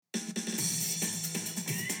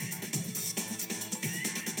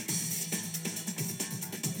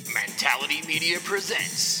Fatality Media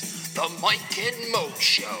presents The Mike and Mo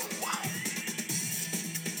Show.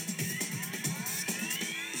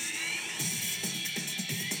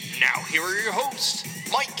 Now here are your hosts,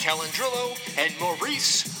 Mike Calandrillo and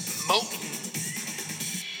Maurice Moten.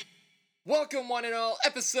 Welcome one and all,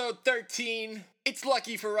 episode 13. It's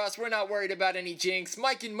lucky for us, we're not worried about any jinx.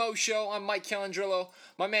 Mike and Mo Show, I'm Mike Calandrillo.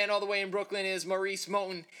 My man all the way in Brooklyn is Maurice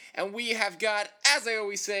Moten. And we have got, as I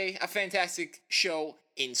always say, a fantastic show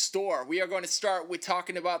in store. We are going to start with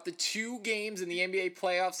talking about the two games in the NBA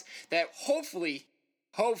playoffs that hopefully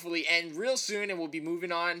end real soon, and we'll be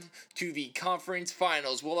moving on to the conference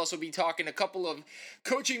finals. We'll also be talking a couple of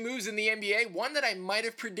coaching moves in the NBA, one that I might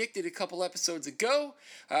have predicted a couple episodes ago.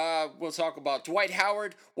 We'll talk about Dwight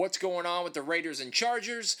Howard, what's going on with the Raiders and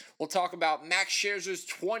Chargers. We'll talk about Max Scherzer's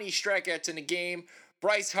 20 strikeouts in a game.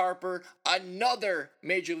 Bryce Harper, another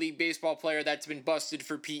Major League Baseball player that's been busted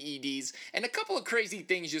for PEDs, and a couple of crazy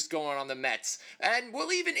things just going on the Mets. And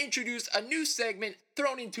we'll even introduce a new segment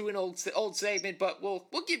thrown into an old segment, but we'll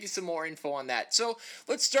give you some more info on that. So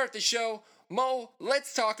let's start the show. Mo,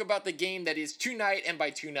 let's talk about the game that is tonight, and by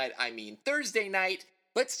tonight I mean Thursday night.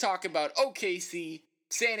 Let's talk about OKC,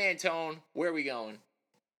 San Antonio. Where are we going?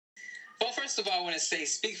 Well, first of all, I want to say,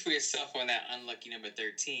 speak for yourself on that unlucky number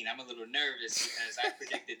 13. I'm a little nervous because I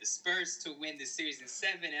predicted the Spurs to win the series in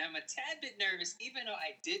 7, and I'm a tad bit nervous, even though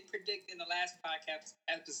I did predict in the last podcast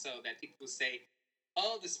episode that people say,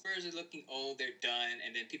 oh, the Spurs are looking old, they're done,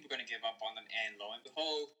 and then people are going to give up on them, and lo and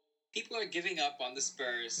behold, people are giving up on the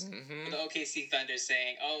Spurs with the OKC Thunder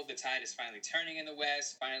saying, oh, the tide is finally turning in the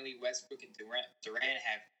West, finally Westbrook and Durant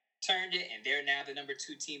have turned it, and they're now the number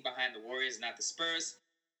 2 team behind the Warriors, not the Spurs.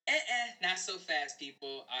 Not so fast,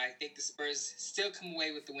 people. I think the Spurs still come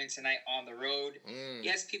away with the win tonight on the road.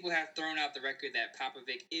 Yes, people have thrown out the record that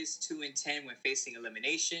Popovich is 2-10 when facing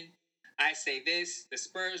elimination. I say this, the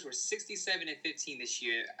Spurs were 67-15 this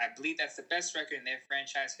year. I believe that's the best record in their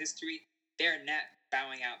franchise history. They're not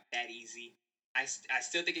bowing out that easy. I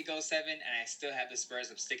still think it goes 7, and I still have the Spurs.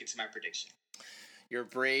 I'm sticking to my prediction. You're a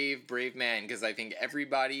brave man, because I think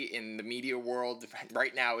everybody in the media world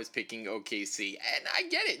right now is picking OKC. And I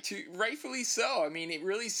get it, too, rightfully so. I mean, it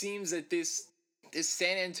really seems that this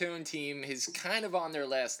San Antonio team is kind of on their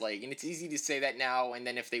last leg. And it's easy to say that now, and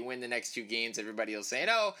then if they win the next 2 games, everybody will say,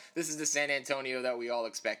 oh, this is the San Antonio that we all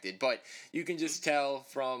expected. But you can just tell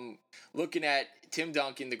from looking at Tim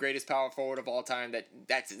Duncan, the greatest power forward of all time,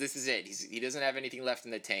 this is it. He doesn't have anything left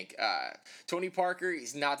in the tank. Tony Parker,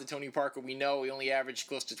 he's not the Tony Parker we know. He only averaged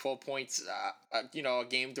close to 12 points, a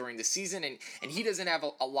game during the season, and he doesn't have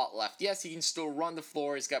a lot left. Yes, he can still run the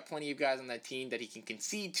floor. He's got plenty of guys on that team that he can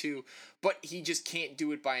concede to, but he just can't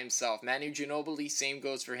do it by himself. Manu Ginobili, same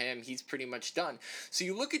goes for him. He's pretty much done. So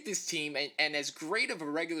you look at this team, and as great of a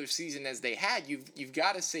regular season as they had, you've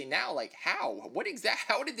got to say now, like, how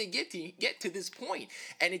did they get to this point?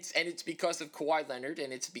 And it's because of Kawhi Leonard,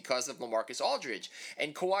 and it's because of LaMarcus Aldridge.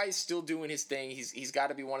 And Kawhi is still doing his thing. He's got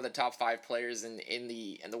to be one of the top 5 players in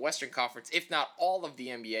the Western Conference, if not all of the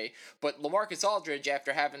NBA. But LaMarcus Aldridge,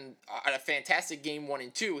 after having a fantastic game 1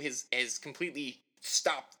 and 2, has completely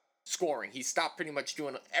stopped scoring. He stopped pretty much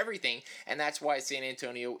doing everything, and that's why San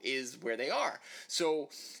Antonio is where they are. So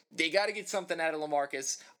they got to get something out of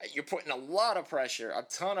LaMarcus. You're putting a lot of pressure, a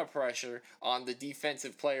ton of pressure on the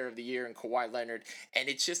defensive player of the year in Kawhi Leonard, and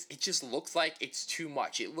it just looks like it's too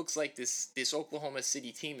much. It looks like this Oklahoma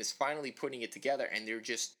City team is finally putting it together, and they're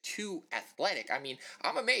just too athletic. I mean,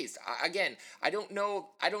 I'm amazed. Again, I don't know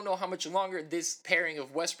how much longer this pairing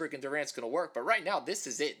of Westbrook and Durant's going to work, but right now this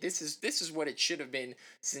is it. This is what it should have been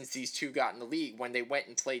since these two got in the league when they went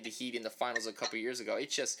and played the Heat in the finals a couple years ago.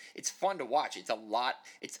 It's fun to watch. It's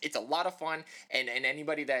a lot of fun, and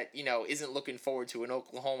anybody that isn't looking forward to an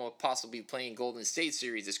Oklahoma possibly playing Golden State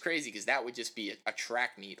series is crazy, because that would just be a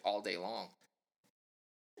track meet all day long.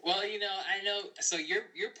 Well, I know. So you're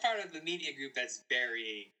part of the media group that's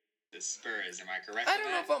burying the Spurs. Am I correct? I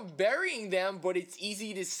don't know if I'm burying them, but it's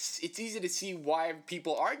easy to see why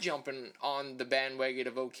people are jumping on the bandwagon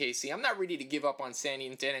of OKC. I'm not ready to give up on San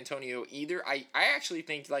Antonio either. I actually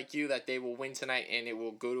think, like you, that they will win tonight, and it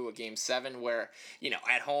will go to a game 7 where,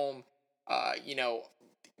 at home,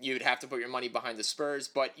 you'd have to put your money behind the Spurs,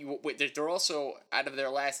 but they're also, out of their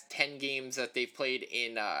last 10 games that they've played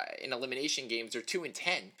in elimination games, they're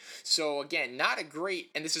 2-10. So again, not a great,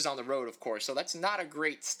 and this is on the road, of course, so that's not a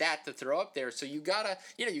great stat to throw up there. So you gotta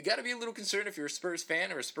be a little concerned if you're a Spurs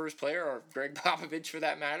fan or a Spurs player, or Greg Popovich for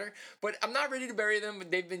that matter. But I'm not ready to bury them.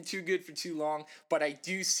 They've been too good for too long. But I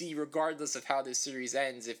do see, regardless of how this series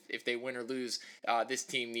ends, if they win or lose, this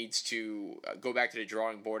team needs to go back to the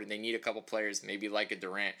drawing board, and they need a couple players, maybe like a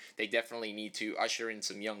Durant, Durant. They definitely need to usher in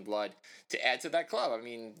some young blood to add to that club. I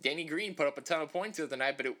mean, Danny Green put up a ton of points the other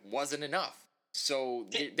night, but it wasn't enough. So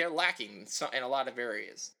they're lacking in a lot of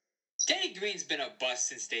areas. Danny Green's been a bust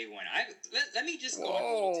since day one. Let me just go on a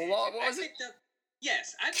Whoa, little what tangent. was it?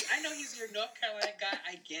 Yes, I know he's your North Carolina guy.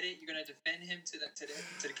 I get it. You're gonna defend him to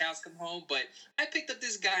the cows come home. But I picked up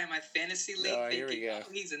this guy in my fantasy league, thinking, oh,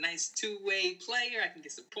 he's a nice two-way player. I can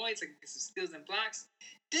get some points. I can get some steals and blocks.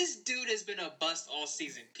 This dude has been a bust all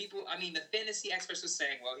season. The fantasy experts were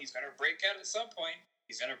saying, well, he's gonna break out at some point.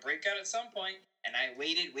 And I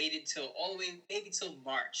waited till all the way maybe till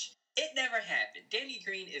March. It never happened. Danny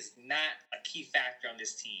Green is not a key factor on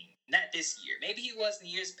this team. Not this year. Maybe he was in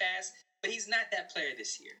years past, but he's not that player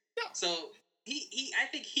this year. No. So I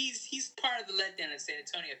think he's part of the letdown in San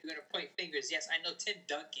Antonio. If you're gonna point fingers, yes, I know Tim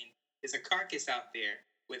Duncan is a carcass out there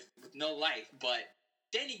with no life, but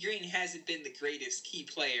Danny Green hasn't been the greatest key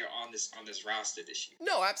player on this roster this year.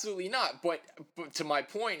 No, absolutely not. But to my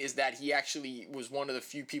point is that he actually was one of the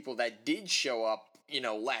few people that did show up,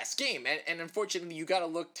 last game. And unfortunately, you got to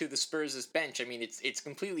look to the Spurs' bench. I mean, it's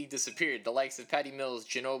completely disappeared. The likes of Patty Mills,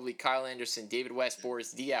 Ginobili, Kyle Anderson, David West,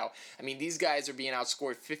 Boris Diaw. I mean, these guys are being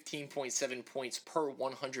outscored 15.7 points per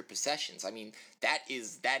 100 possessions. I mean, that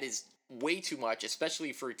is way too much,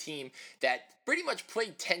 especially for a team that pretty much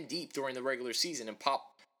played 10 deep during the regular season. And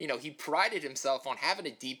he prided himself on having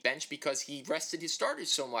a deep bench because he rested his starters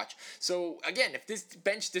so much. So, again, if this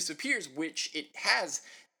bench disappears, which it has,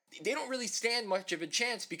 they don't really stand much of a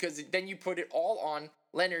chance because then you put it all on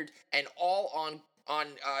Leonard and all on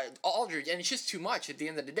Aldridge, and it's just too much at the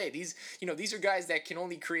end of the day. These are guys that can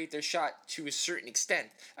only create their shot to a certain extent,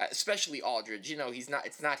 especially Aldridge.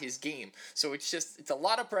 It's not his game. So it's a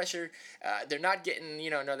lot of pressure. They're not getting,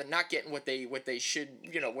 they're not getting what they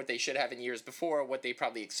should have in years before, what they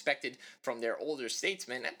probably expected from their older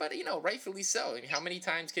statesmen. But, rightfully so. I mean, how many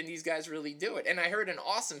times can these guys really do it? And I heard an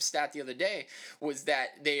awesome stat the other day was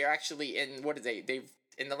that they are actually in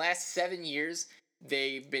the last 7 years,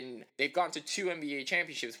 they've gone to 2 NBA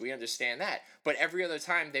championships. We understand that, but every other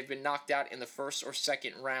time they've been knocked out in the first or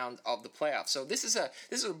second round of the playoffs. So this is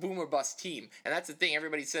a boom or bust team, and that's the thing.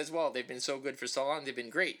 Everybody says, well, they've been so good for so long, they've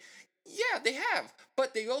been great. Yeah, they have,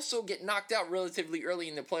 but they also get knocked out relatively early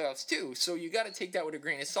in the playoffs too. So you got to take that with a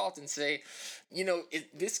grain of salt and say,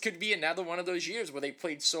 this could be another one of those years where they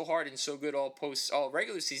played so hard and so good all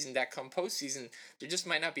regular season that come postseason there just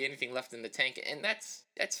might not be anything left in the tank, and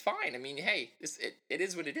that's fine. I mean, hey, it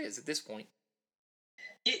is what it is at this point.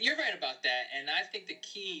 Yeah, you're right about that, and I think the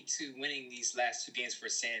key to winning these last 2 games for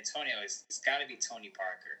San Antonio is it's got to be Tony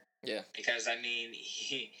Parker. Yeah, because I mean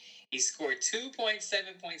he scored 2.7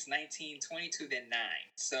 points, 19, 22, then 9.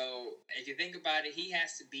 So if you think about it, he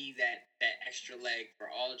has to be that extra leg for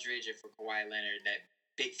Aldridge and for Kawhi Leonard, that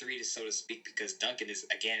big three, so to speak, because Duncan is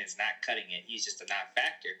not cutting it. He's just a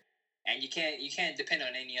non-factor. And you can't depend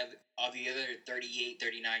on all the other 38,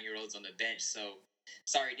 39-year-olds on the bench. So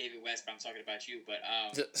sorry, David West, but I'm talking about you. But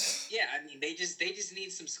yeah, I mean they just need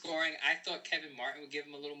some scoring. I thought Kevin Martin would give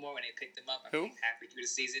him a little more when they picked him up. Who? Halfway through the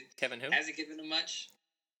season. Kevin who? Hasn't given him much.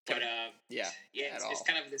 But it's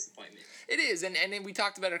kind of a disappointment. It is, and then we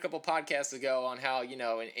talked about it a couple podcasts ago on how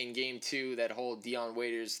in game 2 that whole Dion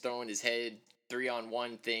Waiters throwing his head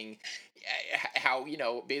 3-on-1 thing, how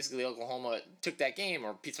basically Oklahoma took that game,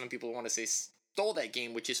 or some people want to say stole that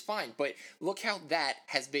game, which is fine. But look how that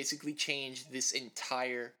has basically changed this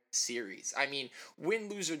entire series. I mean, win,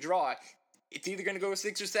 lose, or draw. It's either going to go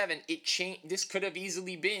 6 or 7. This could have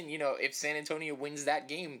easily been, if San Antonio wins that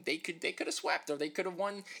game, they could have swept, or they could have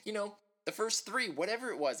won, the first 3, whatever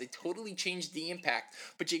it was. It totally changed the impact.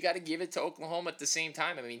 But you got to give it to Oklahoma at the same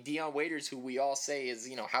time. I mean, Dion Waiters, who we all say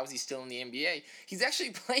is, how's he still in the NBA? He's actually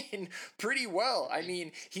playing pretty well. I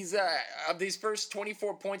mean, he's of these first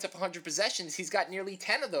 24 points of 100 possessions, he's got nearly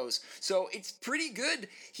 10 of those. So it's pretty good.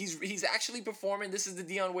 He's actually performing. This is the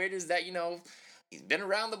Dion Waiters that, he's been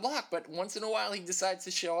around the block, but once in a while he decides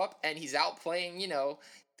to show up and he's out playing,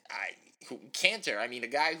 Kanter. I mean, a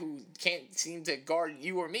guy who can't seem to guard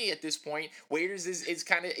you or me at this point. Waiters is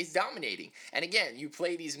dominating. And again, you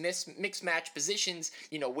play these mixed match positions.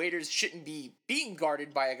 Waiters shouldn't be being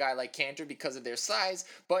guarded by a guy like Kanter because of their size,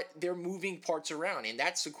 but they're moving parts around. And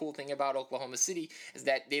that's the cool thing about Oklahoma City, is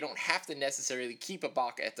that they don't have to necessarily keep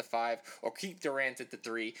Ibaka at the 5 or keep Durant at the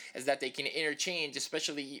 3, is that they can interchange,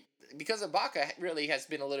 especially Ibaka really has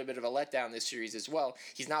been a little bit of a letdown this series as well.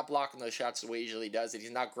 He's not blocking those shots the way he usually does, and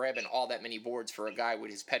he's not grabbing all that many boards for a guy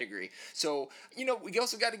with his pedigree. So, we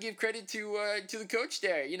also got to give credit to the coach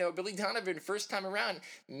there. Billy Donovan, first time around,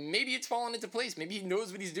 maybe it's fallen into place. Maybe he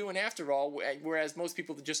knows what he's doing after all, whereas most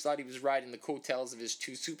people just thought he was riding the coattails of his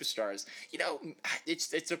two superstars.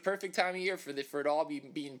 It's a perfect time of year for it all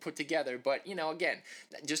being put together. But, again,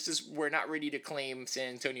 just as we're not ready to claim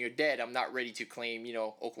San Antonio dead, I'm not ready to claim,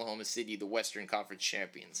 Oklahoma City the Western Conference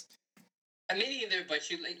champions. Me neither,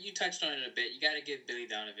 but you touched on it a bit. You got to give Billy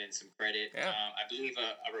Donovan some credit. Yeah. I believe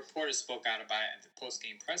a reporter spoke out about it at the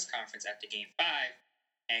post-game press conference after Game 5,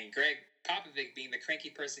 and Greg Popovich, being the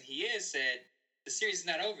cranky person he is, said the series is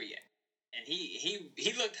not over yet. And he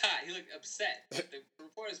looked hot. He looked upset. But the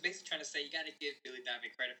reporter's basically trying to say, you got to give Billy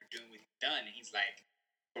Donovan credit for doing what he's done. And he's like,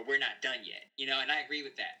 but we're not done yet. And I agree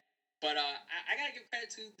with that. But I got to give credit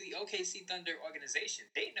to the OKC Thunder organization.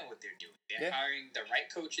 They know what they're doing. They're hiring the right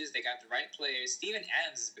coaches. They got the right players. Steven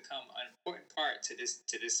Adams has become an important part to this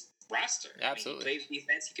roster. Absolutely. He plays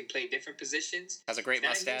defense. He can play different positions. Has a great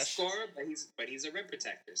mustache. He's not a good scorer, but he's a rim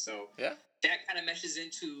protector. So that kind of meshes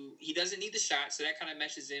into, he doesn't need the shot, so that kind of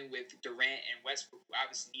meshes in with Durant and Westbrook, who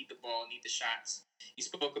obviously need the ball, need the shots. You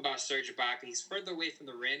spoke about Serge Ibaka. He's further away from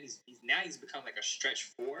the rim. He's become like a stretch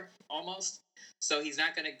four almost. So he's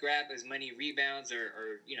not going to grab as many rebounds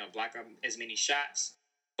or block up as many shots.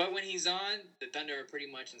 But when he's on, the Thunder are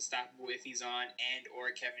pretty much unstoppable if he's on, and or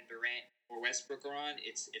Kevin Durant or Westbrook are on.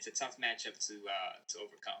 It's a tough matchup to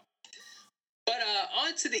overcome. But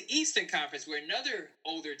on to the Eastern Conference, where another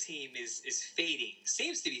older team is fading,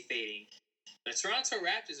 seems to be fading. The Toronto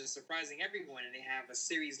Raptors are surprising everyone, and they have a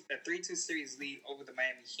 3-2 series lead over the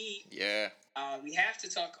Miami Heat. Yeah. We have to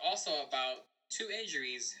talk also about two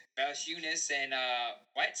injuries. Valanciunas and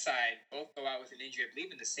Whiteside both go out with an injury, I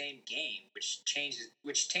believe, in the same game, which changed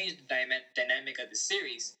the dynamic of the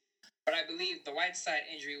series. But I believe the Whiteside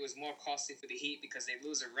injury was more costly for the Heat because they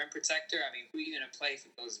lose a rim protector. I mean, who are you going to play for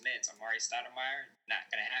those minutes? Amari Stoudemire? Not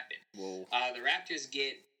going to happen. Whoa. The Raptors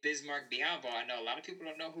get Bismarck Biyombo. I know a lot of people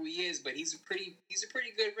don't know who he is, but he's a pretty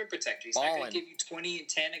good rim protector. He's not going to give you 20 and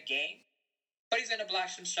 10 a game, but he's going to block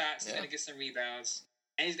some shots. He's going to get some rebounds.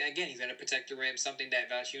 And he's going to protect the rim, something that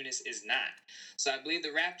Valanciunas is not. So I believe the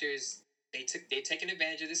Raptors, they've taken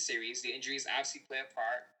advantage of this series. The injuries obviously play a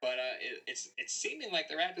part, but it's seeming like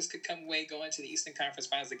the Raptors could come away going to the Eastern Conference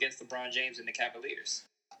Finals against LeBron James and the Cavaliers.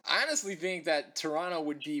 I honestly think that Toronto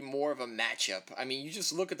would be more of a matchup. I mean, you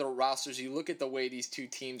just look at the rosters, you look at the way these two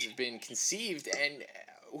teams have been conceived, and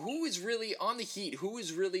who is really on the Heat? Who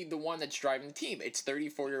is really the one that's driving the team? It's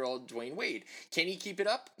 34-year-old Dwayne Wade. Can he keep it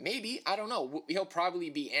up? Maybe. I don't know. He'll probably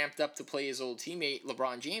be amped up to play his old teammate,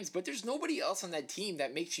 LeBron James, but there's nobody else on that team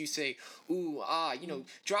that makes you say,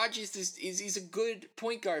 Dragic is a good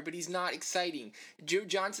point guard, but he's not exciting. Joe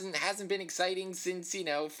Johnson hasn't been exciting since,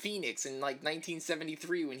 Phoenix in like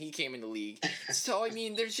 1973 when he came in the league. So, I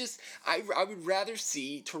mean, there's just, I would rather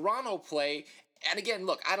see Toronto play. And again,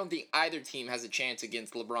 look, I don't think either team has a chance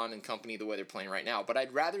against LeBron and company the way they're playing right now. But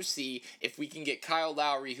I'd rather see if we can get Kyle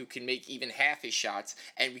Lowry, who can make even half his shots,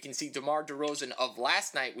 and we can see DeMar DeRozan of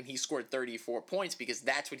last night when he scored 34 points, because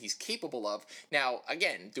that's what he's capable of. Now,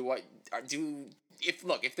 again,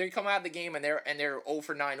 if they come out of the game and they're 0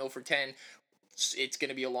 for 9, 0 for 10, it's going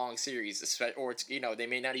to be a long series, or it's they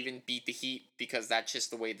may not even beat the Heat because that's just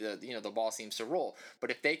the way the ball seems to roll. But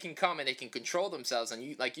if they can come and they can control themselves,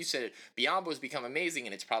 and like you said, Biyombo's become amazing,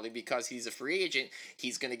 and it's probably because he's a free agent.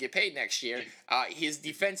 He's going to get paid next year. His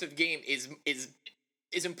defensive game is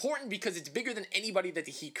important because it's bigger than anybody that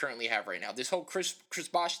the Heat currently have right now. This whole Chris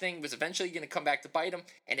Bosh thing was eventually going to come back to bite him,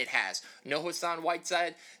 and it has. No Hassan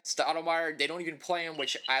Whiteside, Stoudemire, they don't even play him,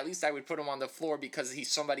 which at least I would put him on the floor because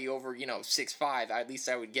he's somebody over, 6'5". At least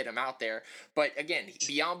I would get him out there. But again,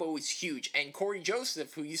 Biyombo is huge. And Corey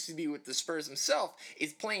Joseph, who used to be with the Spurs himself,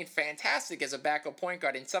 is playing fantastic as a backup point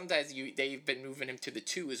guard, and sometimes they've been moving him to the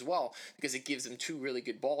 2 as well because it gives them 2 really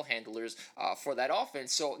good ball handlers for that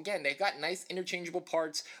offense. So again, they've got nice interchangeable parts.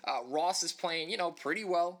 Ross is playing, pretty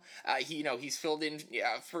well. He's filled in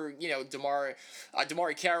for DeMar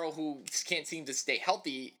Carroll, who can't seem to stay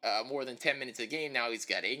healthy more than 10 minutes a game now. He's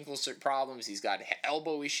got ankle problems. He's got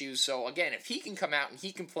elbow issues. So again, if he can come out and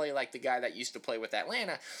he can play like the guy that used to play with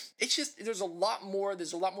Atlanta, it's just there's a lot more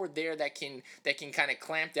there that can kind of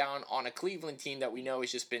clamp down on a Cleveland team that we know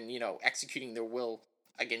has just been executing their will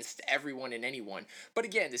against everyone and anyone. But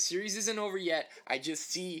again, the series isn't over yet. I just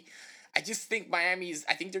see I just think I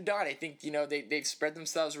think they're done. I think, they've spread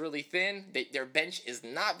themselves really thin. Their bench is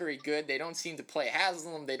not very good. They don't seem to play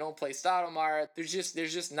Haslam. They don't play Stoudemire.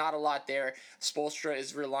 There's just not a lot there. Spoelstra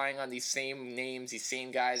is relying on these same names, these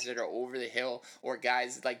same guys that are over the hill, or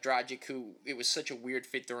guys like Dragic, who it was such a weird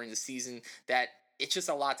fit during the season that it's just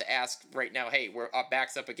a lot to ask right now. Hey, we're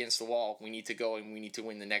backs up against the wall. We need to go and we need to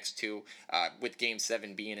win the next two, with Game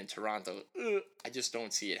 7 being in Toronto. I just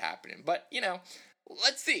don't see it happening. But,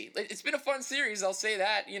 let's see. It's been a fun series, I'll say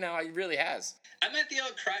that. It really has. I'm not the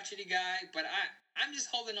old crotchety guy, but I'm just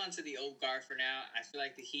holding on to the old guard for now. I feel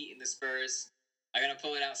like the Heat and the Spurs are going to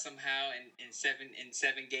pull it out somehow in seven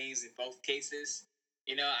games in both cases.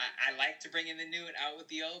 I like to bring in the new and out with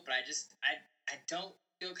the old, but I don't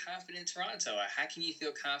feel confident in Toronto. How can you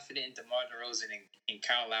feel confident in DeMar DeRozan and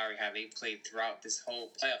Kyle Lowry, how they played throughout this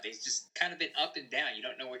whole playoff? They've just kind of been up and down. You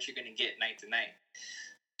don't know what you're going to get night to night.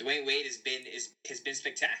 Dwayne Wade has been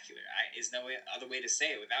spectacular. There's no other way to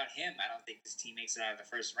say it. Without him, I don't think this team makes it out of the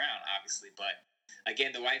first round, obviously. But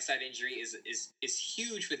again, the Whiteside injury is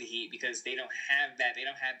huge for the Heat because they don't have that. They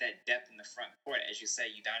don't have that depth in the front court. As you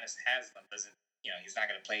said, Udonis Haslem doesn't. He's not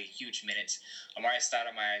going to play huge minutes. Amari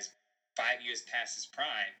Stoudemire is 5 years past his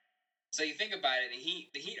prime. So you think about it, the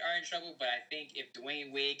Heat are in trouble, but I think if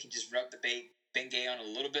Dwayne Wade can just rub the Bengay on a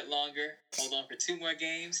little bit longer, hold on for 2 more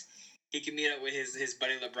games, he can meet up with his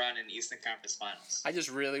buddy LeBron in the Eastern Conference Finals. I just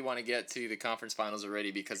really want to get to the conference finals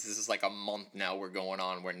already because this is like a month now we're going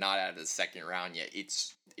on. We're not out of the second round yet.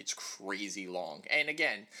 It's crazy long. And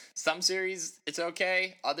again, some series it's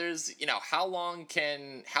okay. Others, how long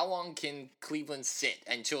can Cleveland sit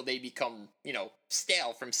until they become,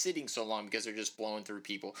 stale from sitting so long because they're just blowing through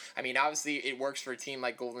people? I mean, obviously it works for a team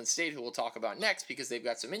like Golden State, who we'll talk about next because they've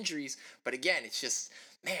got some injuries. But again, it's just,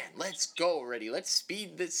 man, let's go already. Let's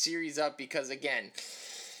speed this series up because again,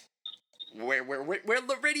 we're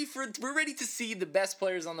ready to see the best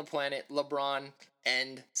players on the planet, LeBron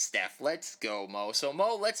and Steph. Let's go, Mo. So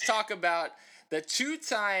Mo, let's talk about the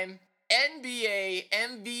 2-time NBA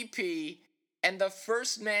MVP and the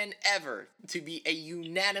first man ever to be a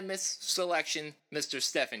unanimous selection, Mr.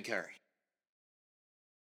 Stephen Curry.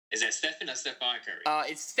 Is that Stephen or Stephon Curry?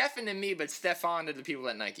 It's Stephen to me, but Stephon to the people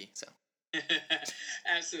at Nike. So.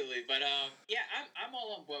 Absolutely, but I'm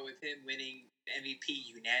all on board with him winning MVP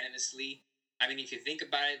unanimously. I mean, if you think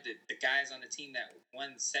about it, the guys on the team that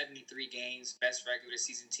won 73 games, best regular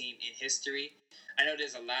season team in history. I know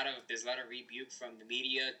there's a lot of rebuke from the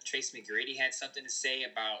media. Trace McGrady had something to say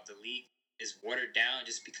about the league is watered down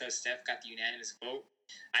just because Steph got the unanimous vote.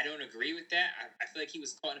 I don't agree with that. I feel like he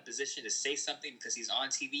was caught in a position to say something because he's on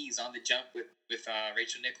TV, he's on the jump with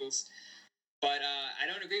Rachel Nichols. But I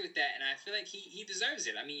don't agree with that, and I feel like he deserves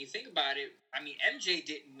it. I mean, you think about it. I mean, MJ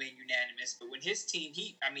didn't win unanimous, but when his team,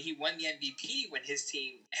 he won the MVP when his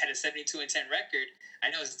team had a 72-10 record.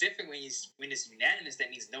 I know it's different when it's unanimous.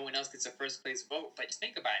 That means no one else gets a first place vote. But just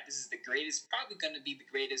think about it. This is the greatest, probably going to be the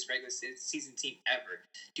greatest regular season team ever.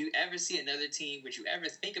 Do you ever see another team? Would you ever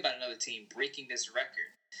think about another team breaking this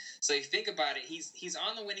record? So if you think about it, he's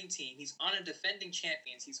on the winning team. He's on a defending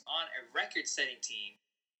champions. He's on a record-setting team.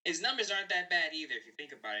 His numbers aren't that bad either if you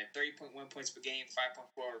think about it. 30.1 points per game,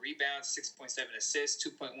 5.4 rebounds, 6.7 assists,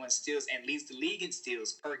 2.1 steals, and leads the league in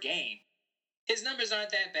steals per game. His numbers aren't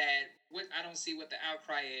that bad. I don't see what the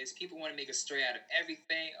outcry is. People want to make a story out of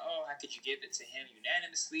everything. Oh, how could you give it to him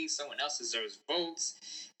unanimously? Someone else deserves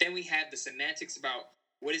votes. Then we have the semantics about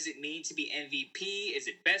what does it mean to be MVP? Is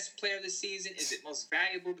it best player of the season? Is it most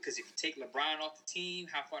valuable? Because if you take LeBron off the team,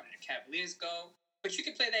 how far did the Cavaliers go? But you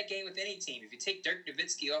can play that game with any team. If you take Dirk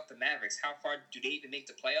Nowitzki off the Mavericks, how far do they even make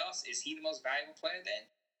the playoffs? Is he the most valuable player then?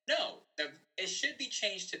 No. It should be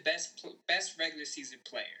changed to best regular season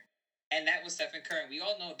player. And that was Stephen Curry. We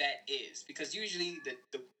all know that is. Because usually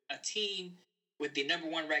a team with the number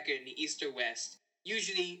 1 record in the East or West,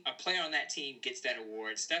 usually a player on that team gets that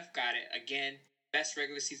award. Steph got it. Again, best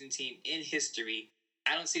regular season team in history.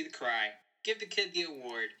 I don't see the cry. Give the kid the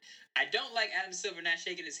award. I don't like Adam Silver not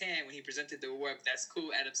shaking his hand when he presented the award, but that's cool.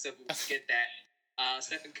 Adam Silver will get that.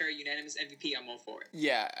 Stephen Curry, unanimous MVP. I'm all for it.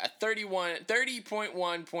 Yeah,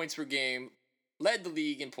 30.1 points per game, led the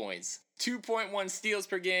league in points. 2.1 steals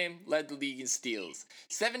per game, led the league in steals.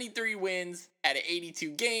 73 wins out of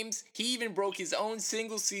 82 games. He even broke his own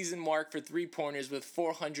single-season mark for three-pointers with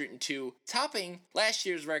 402, topping last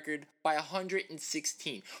year's record by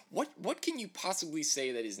 116. What can you possibly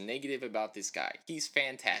say that is negative about this guy? He's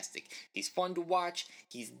fantastic. He's fun to watch.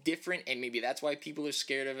 He's different, and maybe that's why people are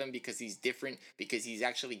scared of him, because he's different, because he's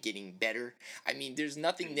actually getting better. I mean, there's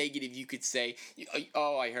nothing negative you could say.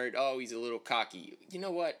 Oh, I heard, he's a little cocky. You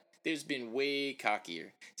know what? there's been way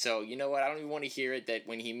cockier. So, you know what? I don't even want to hear it that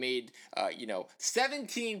when he made,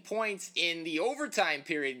 17 points in the overtime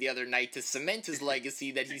period the other night to cement his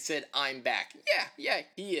legacy, that he said, I'm back. Yeah,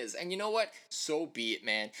 he is. And you know what? So be it,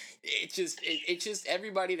 man. It's just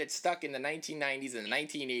everybody that's stuck in the 1990s and the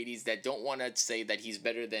 1980s that don't want to say that he's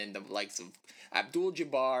better than the likes of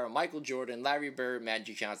Abdul-Jabbar, Michael Jordan, Larry Bird,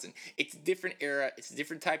 Magic Johnson. It's a different era. It's a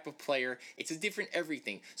different type of player. It's a different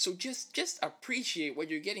everything. So just appreciate what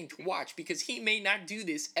you're getting to watch, because he may not do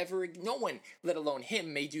this ever. No one, let alone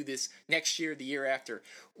him, may do this next year, the year after.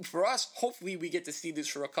 For us, hopefully we get to see this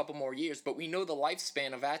for a couple more years, but we know the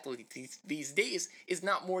lifespan of athletes these days is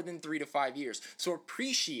not more than 3 to 5 years. So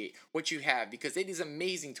appreciate what you have, because it is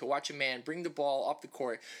amazing to watch a man bring the ball up the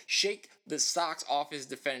court, shake the socks off his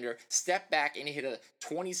defender, step back and hit a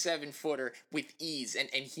 27-footer with ease, and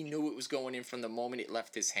he knew it was going in from the moment it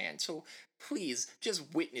left his hand. So please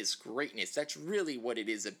just witness greatness. That's really what it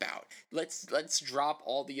is about. Let's drop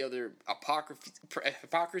all the other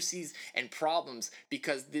hypocrisies and problems,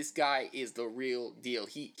 because this guy is the real deal.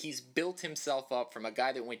 He's built himself up from a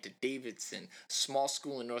guy that went to Davidson, small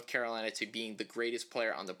school in North Carolina, to being the greatest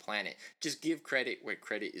player on the planet. Just give credit where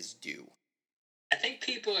credit is due. I think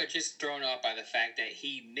people are just thrown off by the fact that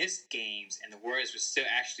he missed games and the Warriors were still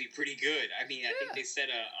actually pretty good. I mean, I think they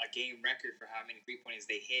set a game record for how many three-pointers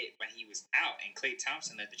they hit when he was out, and Klay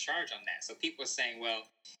Thompson led the charge on that. So people are saying, well,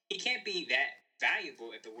 he can't be that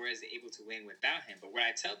valuable if the Warriors are able to win without him. But what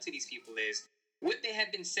I tell to these people is, would they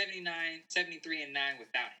have been 73 and 9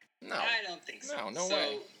 without him? No. I don't think so. No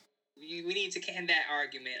way. We need to can that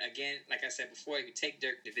argument. Again, like I said before, if you take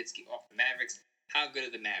Dirk Nowitzki off the Mavericks, how good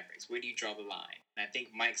are the Mavericks? Where do you draw the line? And I think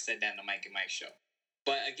Mike said that on the Mike and Mike show.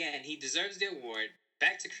 But again, he deserves the award.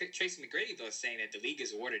 Back to Tracy McGrady, though, saying that the league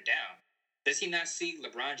is watered down. Does he not see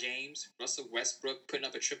LeBron James, Russell Westbrook putting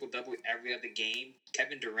up a triple-double every other game?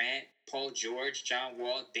 Kevin Durant, Paul George, John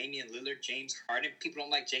Wall, Damian Lillard, James Harden. People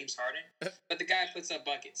don't like James Harden, but the guy puts up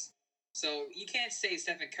buckets. So you can't say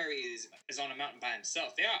Stephen Curry is on a mountain by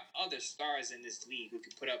himself. There are other stars in this league who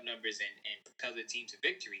can put up numbers and propel the team to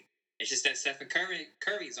victory. It's just that Stephen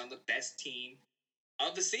Curry is on the best team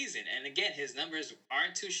of the season. And again, his numbers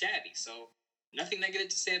aren't too shabby. So nothing negative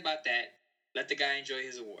to say about that. Let the guy enjoy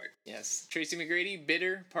his award. Yes. Tracy McGrady,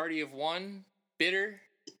 bitter, party of one. Bitter,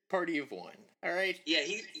 party of one. All right?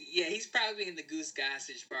 He's probably in the Goose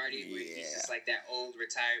Gossage party where he's just like that old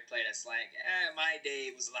retired player that's like, my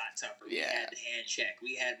day was a lot tougher. We had the hand check.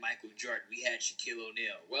 We had Michael Jordan. We had Shaquille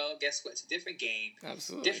O'Neal. Well, guess what? It's a different game.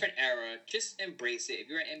 Absolutely. Different era. Just embrace it. If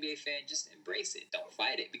you're an NBA fan, just embrace it. Don't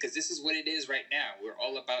fight it, because this is what it is right now. We're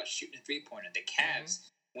all about shooting a three-pointer. The Cavs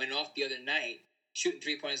went off the other night shooting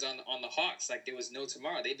three-pointers on the Hawks like there was no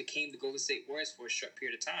tomorrow. They became the Golden State Warriors for a short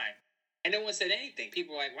period of time. And no one said anything.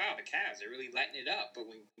 People were like, wow, the Cavs are really lighting it up. But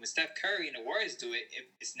when Steph Curry and the Warriors do it,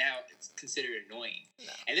 it's considered annoying.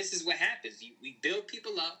 No. And this is what happens. We build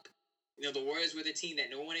people up. You know, the Warriors were the team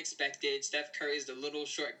that no one expected. Steph Curry is the little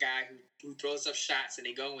short guy who throws up shots and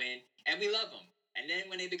they go in. And we love them. And then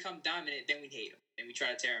when they become dominant, then we hate them. And we try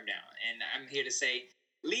to tear them down. And I'm here to say,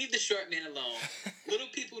 leave the short men alone. Little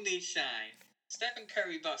people need shine. Stephen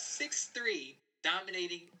Curry, about 6'3",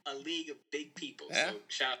 dominating a league of big people. Yeah. So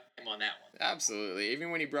shout out him on that one. Absolutely. Even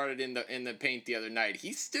when he brought it in the paint the other night,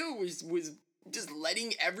 he still was just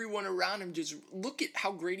letting everyone around him just look at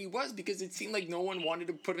how great he was, because it seemed like no one wanted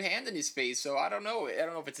to put a hand in his face. So I don't know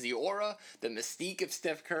if it's the aura, the mystique of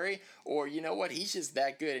Steph Curry, or you know what, he's just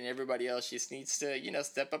that good and everybody else just needs to,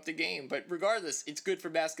 step up the game. But regardless, it's good for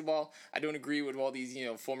basketball. I don't agree with what all these,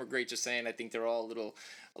 former greats are saying. I think they're all a little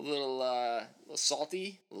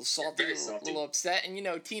salty, a little upset.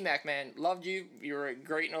 And T-Mac, man, loved you. You were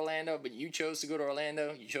great in Orlando, but you chose to go to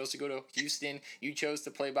Orlando. You chose to go to Houston. You chose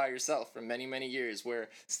to play by yourself for many, many years, where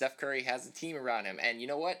Steph Curry has a team around him. And you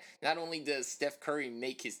know what? Not only does Steph Curry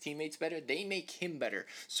make his teammates better, they make him better.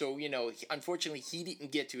 So, unfortunately, he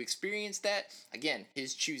didn't get to experience that. Again,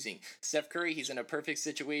 his choosing. Steph Curry, he's in a perfect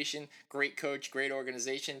situation. Great coach, great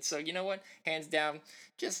organization. So, you know what? Hands down,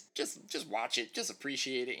 just watch it. Just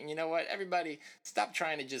appreciate it. And you know what? Everybody, stop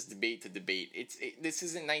trying to just debate to debate. This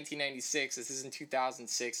isn't 1996. This isn't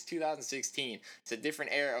 2006, 2016. It's a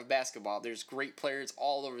different era of basketball. There's great players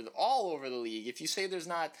all over the league. If you say there's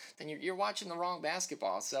not, then you're watching the wrong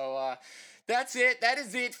basketball. So, that's it. That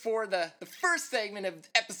is it for the first segment of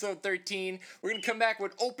episode 13. We're going to come back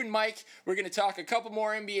with open mic. We're going to talk a couple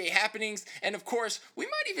more NBA happenings. And, of course, we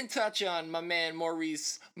might even touch on my man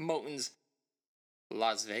Maurice Moton's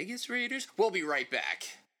Las Vegas Raiders. We'll be right back.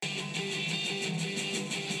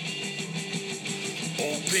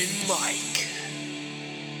 Open mic.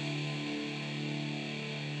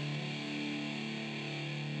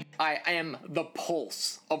 I am the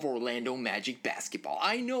pulse of Orlando Magic basketball.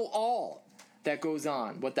 I know all that goes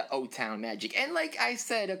on with the O-Town Magic. And like I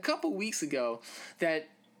said a couple weeks ago, that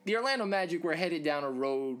the Orlando Magic were headed down a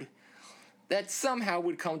road that somehow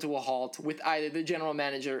would come to a halt with either the general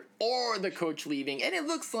manager or the coach leaving. And it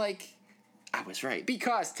looks like I was right,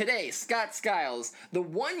 because today, Scott Skiles, the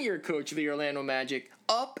one-year coach of the Orlando Magic,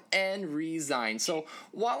 up and resigned. So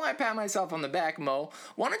while I pat myself on the back, Mo,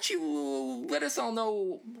 why don't you let us all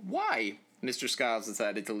know why Mr. Skiles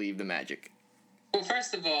decided to leave the Magic? Well,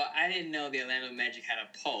 first of all, I didn't know the Orlando Magic had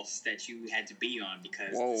a pulse that you had to be on,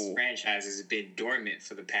 because this franchise has been dormant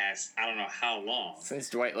for the past, I don't know how long. Since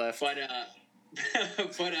Dwight left. But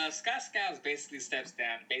Scott Skiles basically steps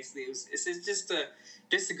down. Basically, it's just a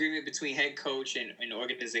disagreement between head coach and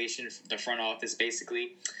organization, the front office,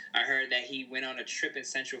 basically. I heard that he went on a trip in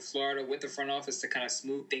Central Florida with the front office to kind of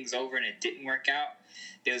smooth things over, and it didn't work out.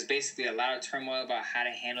 There was basically a lot of turmoil about how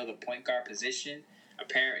to handle the point guard position.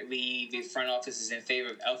 Apparently, the front office is in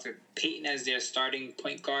favor of Elfrid Payton as their starting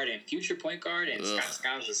point guard and future point guard, and Scott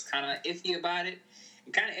Skiles was kind of iffy about it.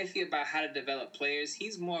 Kind of iffy about how to develop players.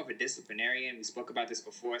 He's more of a disciplinarian. We spoke about this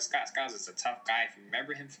before. Scott Skiles is a tough guy. If you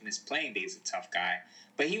remember him from his playing days, a tough guy.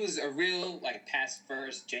 But he was a real, pass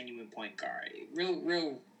first, genuine point guard.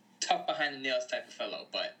 Real tough behind the nails type of fellow.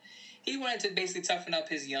 But he wanted to basically toughen up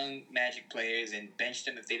his young Magic players and bench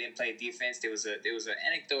them if they didn't play defense. There was an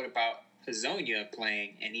anecdote about Hezonja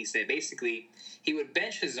playing, and he said basically he would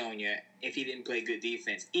bench Hezonja if he didn't play good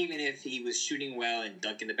defense, even if he was shooting well and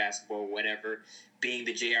dunking the basketball or whatever, being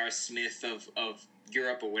the J.R. Smith of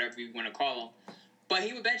Europe or whatever you want to call him. But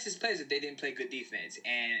he would bench his players if they didn't play good defense.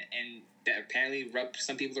 And that apparently rubbed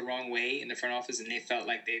some people the wrong way in the front office, and they felt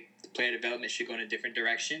like the player development should go in a different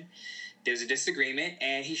direction. There was a disagreement,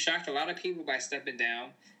 and he shocked a lot of people by stepping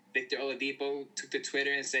down. Victor Oladipo took to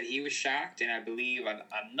Twitter and said he was shocked, and I believe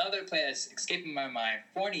another player that's escaping my mind,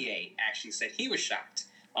 Fournier, actually said he was shocked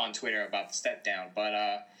on Twitter about the step down.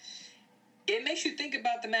 But it makes you think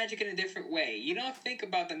about the Magic in a different way. You don't think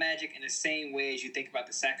about the Magic in the same way as you think about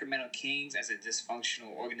the Sacramento Kings as a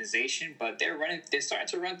dysfunctional organization, but they're starting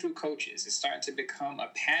to run through coaches. It's starting to become a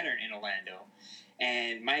pattern in Orlando.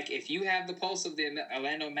 And Mike, if you have the pulse of the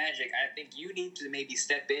Orlando Magic, I think you need to maybe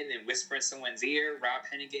step in and whisper in someone's ear. Rob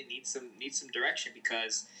Hennigan needs some direction,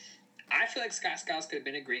 because I feel like Scott Skiles could have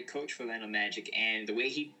been a great coach for Orlando Magic, and the way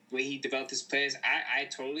he developed his players, I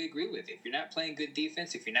totally agree with. If you're not playing good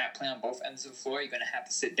defense, if you're not playing on both ends of the floor, you're going to have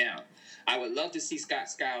to sit down. I would love to see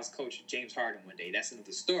Scott Skiles coach James Harden one day. That's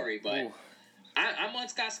another story, but I'm on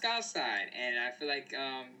Scott Skiles' side, and I feel like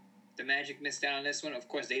the Magic missed out on this one. Of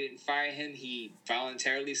course, they didn't fire him. He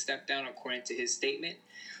voluntarily stepped down according to his statement.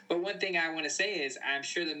 But one thing I want to say is I'm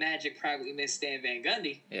sure the Magic probably missed Stan Van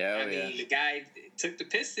Gundy. I mean, the guy took the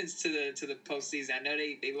Pistons to the postseason. I know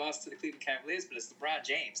they lost to the Cleveland Cavaliers, but it's LeBron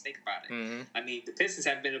James. Think about it. Mm-hmm. I mean, the Pistons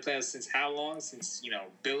have been in the playoffs since how long? Since,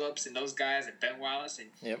 Billups and those guys and Ben Wallace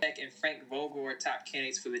and Beck and Frank Vogel were top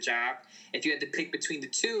candidates for the job. If you had to pick between the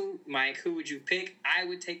two, Mike, who would you pick? I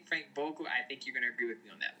would take Frank Vogel. I think you're going to agree with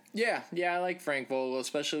me on that one. Yeah, I like Frank Vogel,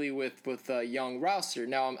 especially with a young roster.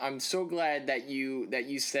 Now, I'm so glad that you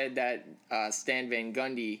said that Stan Van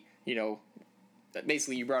Gundy,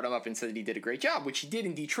 basically you brought him up and said that he did a great job, which he did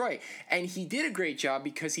in Detroit. And he did a great job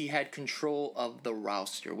because he had control of the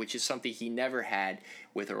roster, which is something he never had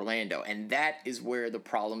with Orlando. And that is where the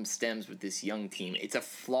problem stems with this young team. It's a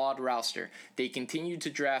flawed roster. They continue to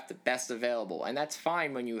draft the best available, and that's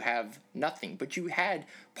fine when you have nothing. But you had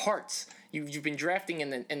parts. You've been drafting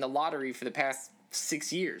in the lottery for the past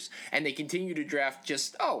 6 years, and they continue to draft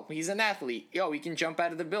just, he's an athlete, he can jump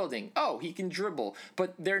out of the building, he can dribble,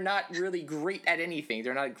 but they're not really great at anything.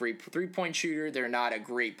 They're not a great three-point shooter, they're not a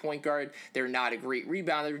great point guard, they're not a great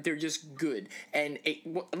rebounder, they're just good. And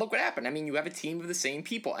look what happened. I mean, you have a team of the same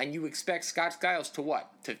people, and you expect Scott Skiles to what?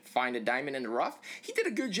 To find a diamond in the rough? He did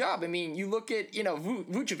a good job. I mean, you look at,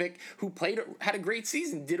 Vucevic, who had a great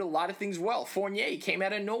season, did a lot of things well. Fournier came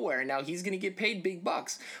out of nowhere, and now he's going to get paid big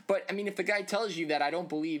bucks. But, I mean, if the guy tells you that I don't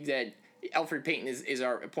believe that Elfrid Payton is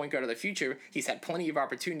our point guard of the future, he's had plenty of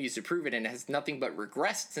opportunities to prove it and has nothing but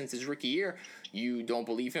regressed since his rookie year, you don't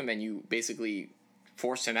believe him and you basically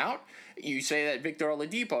force him out. You say that Victor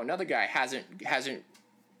Oladipo, another guy, hasn't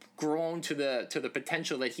grown to the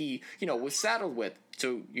potential that he was saddled with.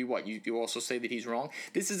 So you also say that he's wrong.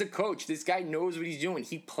 This is a coach. This guy knows what he's doing.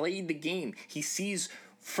 He played the game. He sees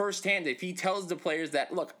firsthand. If he tells the players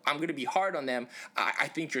that, look, I'm going to be hard on them, I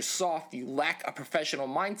think you're soft, you lack a professional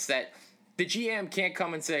mindset, The GM can't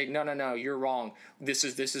come and say, no, you're wrong. This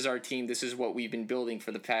is our team. This is what we've been building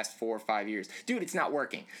for the past 4 or 5 years. Dude, it's not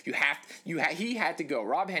working. He had to go.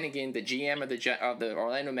 Rob Hennigan, the GM of the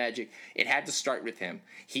Orlando Magic, it had to start with him.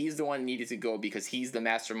 He's the one who needed to go because he's the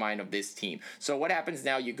mastermind of this team. So what happens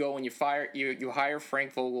now? You go and you hire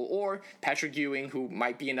Frank Vogel or Patrick Ewing, who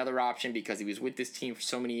might be another option because he was with this team for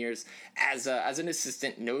so many years as an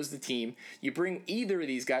assistant, knows the team. You bring either of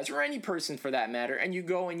these guys or any person for that matter, and you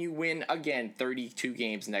go and you win again 32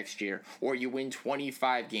 games next year, or you win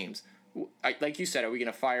 25 games. Like you said, are we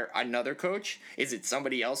going to fire another coach? Is it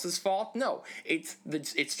somebody else's fault? No, it's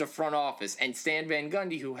the front office. And Stan Van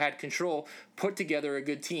Gundy, who had control, put together a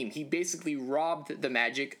good team. He basically robbed the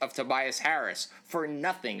Magic of Tobias Harris for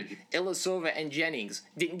nothing. Ilyasova and Jennings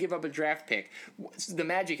didn't give up a draft pick. The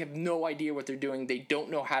Magic have no idea what they're doing. They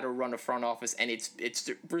don't know how to run a front office, and it's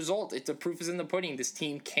the result. It's the proof is in the pudding. This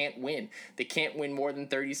team can't win. They can't win more than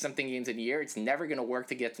 30-something games in a year. It's never going to work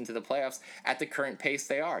to get them to the playoffs at the current pace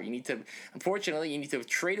they are. Unfortunately, you need to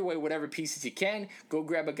trade away whatever pieces you can. Go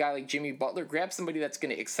grab a guy like Jimmy Butler. Grab somebody that's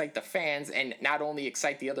going to excite the fans and not only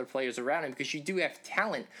excite the other players around him, because you do have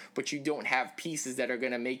talent, but you don't have pieces that are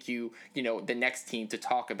going to make you, the next team to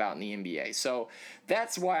talk about in the NBA. So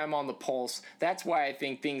that's why I'm on the pulse. That's why I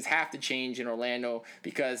think things have to change in Orlando,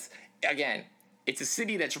 because, again, it's a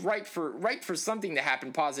city that's ripe for something to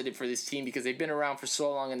happen positive for this team, because they've been around for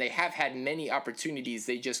so long and they have had many opportunities.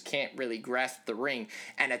 They just can't really grasp the ring.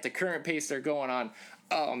 And at the current pace they're going on,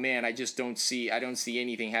 oh man, I don't see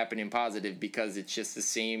anything happening positive, because it's just the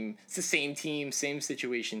same team, same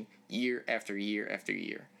situation year after year after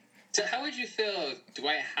year. So how would you feel if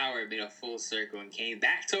Dwight Howard made a full circle and came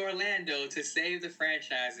back to Orlando to save the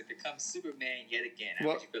franchise and become Superman yet again? How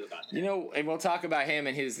would you feel about that? And we'll talk about him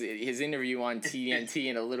and his interview on TNT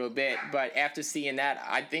in a little bit. But after seeing that,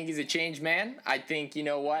 I think he's a changed man. I think,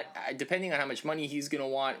 depending on how much money he's going to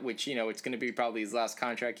want, which, it's going to be probably his last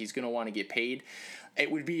contract, he's going to want to get paid. It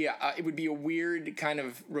would be a weird kind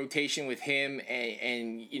of rotation with him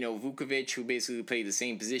and Vukovic, who basically played the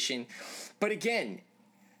same position. But again,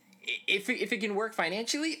 if it can work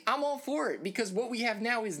financially, I'm all for it, because what we have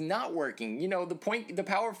now is not working. The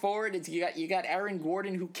power forward is you got Aaron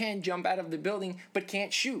Gordon, who can jump out of the building but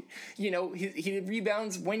can't shoot. He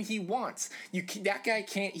rebounds when he wants. That guy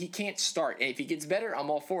can't start. And if he gets better,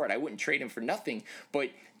 I'm all for it. I wouldn't trade him for nothing,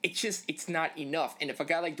 but it's not enough. And if a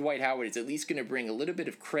guy like Dwight Howard is at least going to bring a little bit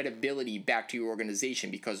of credibility back to your organization,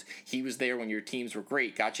 because he was there when your teams were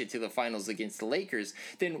great, got you to the finals against the Lakers,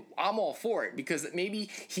 then I'm all for it, because maybe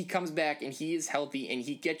he comes back and he is healthy and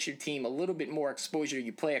he gets your team a little bit more exposure.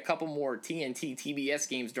 You play a couple more TNT, TBS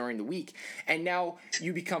games during the week, and now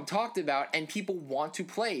you become talked about and people want to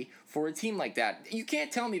play for a team like that. You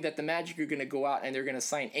can't tell me that the Magic are going to go out and they're going to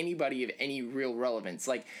sign anybody of any real relevance.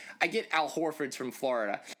 Like, I get Al Horford's from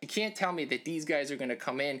Florida. You can't tell me that these guys are going to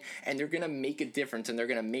come in and they're going to make a difference and they're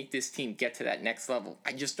going to make this team get to that next level.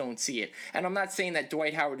 I just don't see it. And I'm not saying that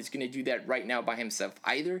Dwight Howard is going to do that right now by himself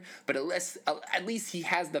either, but at least he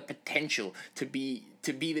has the potential to be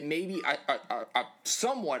maybe a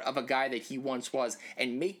somewhat of a guy that he once was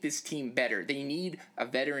and make this team better. They need a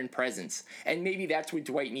veteran presence. And maybe that's what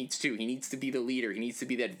Dwight needs too. He needs to be the leader. He needs to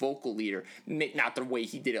be that vocal leader. Not the way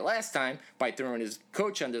he did it last time by throwing his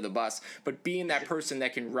coach under the bus, but being that person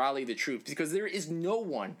that can rally the troops, because there is no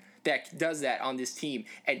one that does that on this team.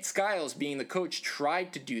 And Skiles, being the coach,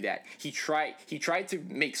 tried to do that. He tried to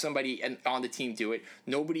make somebody on the team do it.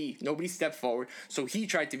 Nobody stepped forward. So he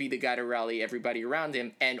tried to be the guy to rally everybody around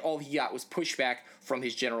him, and all he got was pushback from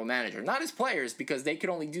his general manager, not his players, because they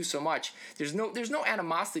could only do so much. There's no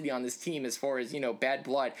animosity on this team as far as bad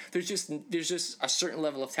blood. There's just a certain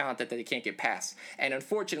level of talent that they can't get past. And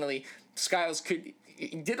unfortunately, Skiles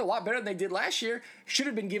did a lot better than they did last year. Should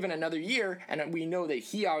have been given another year, and we know that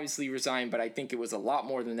he obviously resigned, but I think it was a lot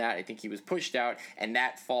more than that. I think he was pushed out, and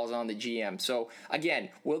that falls on the GM. So, again,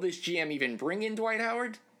 will this GM even bring in Dwight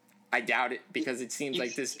Howard? I doubt it, because it seems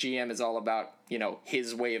like this GM is all about,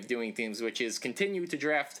 his way of doing things, which is continue to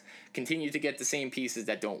draft, continue to get the same pieces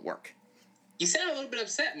that don't work. You sound a little bit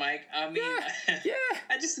upset, Mike. I mean, yeah.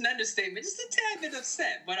 Just an understatement, just a tad bit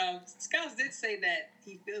upset. But Skiles did say that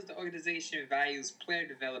he feels the organization values player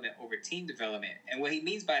development over team development. And what he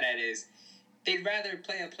means by that is they'd rather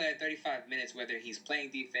play a player 35 minutes, whether he's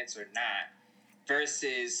playing defense or not,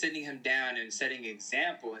 versus sitting him down and setting an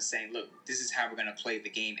example and saying, look, this is how we're going to play the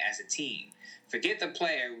game as a team. Forget the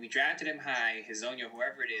player. We drafted him high, Hezonja,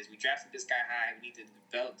 whoever it is. We drafted this guy high. We need to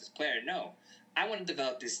develop this player. No, I want to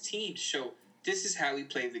develop this team to show this is how we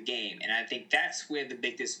play the game. And I think that's where the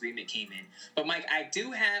big disagreement came in. But, Mike, I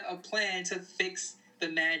do have a plan to fix the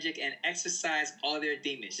Magic and exorcise all their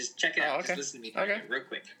demons. Just check it out. Okay. Just listen to me for a minute, real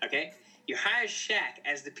quick. Okay? You hire Shaq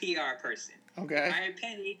as the PR person. Okay. You hire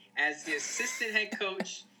Penny as the assistant head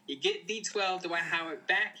coach. You get D12, Dwight Howard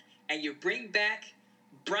back, and you bring back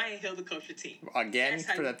Brian Hill to coach your team. Again,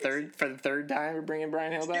 for the third time, we're bringing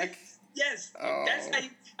Brian Hill back. Yes. Oh. That's how you.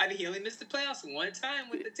 I mean, he only missed the playoffs one time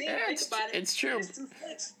with the team. Yeah, Think about it. It's true.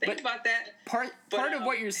 Think about that. Part of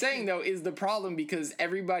what you're saying, though, is the problem because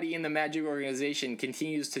everybody in the Magic organization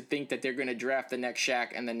continues to think that they're going to draft the next Shaq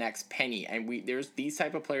and the next Penny, and there's these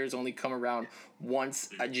type of players only come around once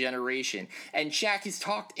a generation. And Shaq has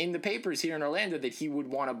talked in the papers here in Orlando that he would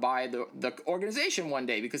want to buy the organization one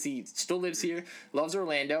day because he still lives here, loves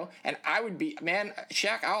Orlando, and I would be, man,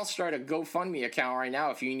 Shaq, I'll start a GoFundMe account right now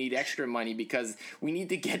if you need extra money because we need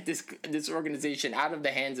to get this organization out of the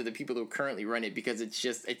hands of the people who currently run it because it's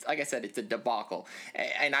like I said, it's a debacle.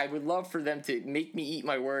 And I would love for them to make me eat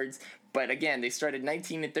my words, but again, they started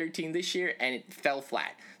 19-13 this year and it fell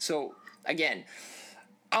flat. So again,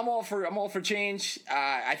 I'm all for change.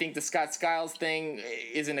 I think the Scott Skiles thing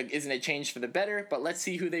isn't a change for the better, but let's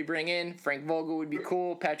see who they bring in. Frank Vogel would be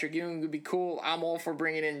cool. Patrick Ewing would be cool. I'm all for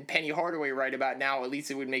bringing in Penny Hardaway right about now. At least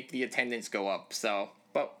it would make the attendance go up. So,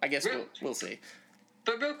 but I guess we'll see.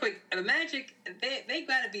 But real quick, the Magic, they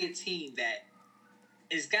got to be a team that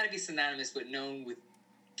is got to be synonymous with known with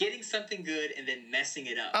getting something good and then messing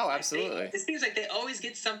it up. Oh, absolutely. It seems like they always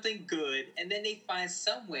get something good and then they find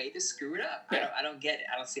some way to screw it up. Yeah. I don't get it.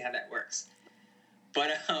 I don't see how that works. But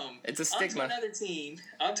it's a stigma. On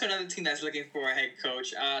to another team that's looking for a head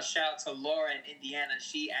coach. Shout out to Laura in Indiana.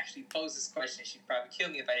 She actually posed this question. She'd probably kill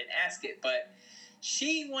me if I didn't ask it, but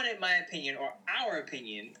she wanted my opinion or our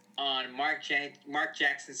opinion on Mark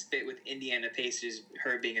Jackson's fit with Indiana Pacers,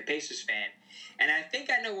 her being a Pacers fan. And I think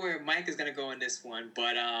I know where Mike is going to go in this one,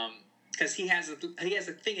 but because he has a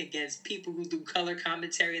thing against people who do color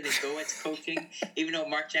commentary and they go into coaching, even though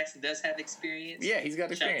Mark Jackson does have experience. Yeah, he's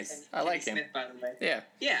got experience. I like him. Smith, by the way. Yeah.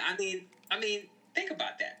 Yeah, I mean, think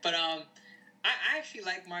about that. But I actually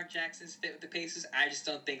like Mark Jackson's fit with the Pacers. I just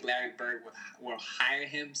don't think Larry Bird will hire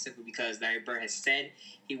him simply because Larry Bird has said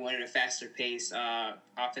he wanted a faster pace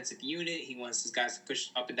offensive unit. He wants his guys to push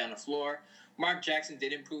up and down the floor. Mark Jackson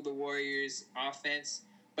did improve the Warriors' offense,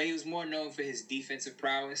 but he was more known for his defensive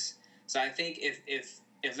prowess. So I think if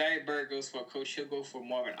Larry Bird goes for a coach, he'll go for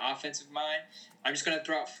more of an offensive mind. I'm just going to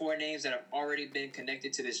throw out 4 names that have already been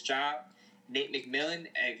connected to this job. Nate McMillan,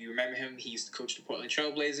 if you remember him, he used to coach the Portland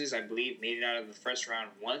Trail Blazers. I believe made it out of the first round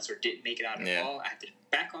once or didn't make it out at all. I have to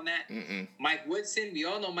back on that. Mike Woodson, we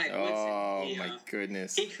all know Mike Woodson. Oh, my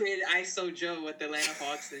goodness. He created ISO Joe with the Atlanta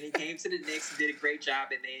Hawks, and he came to the Knicks and did a great job,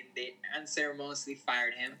 and they unceremoniously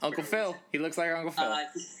fired him. Uncle Phil. He looks like Uncle Phil.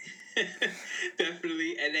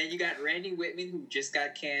 Definitely. And then you got Randy Whitman, who just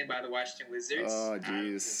got canned by the Washington Wizards. Oh,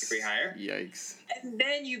 jeez. It's a great hire. Yikes. And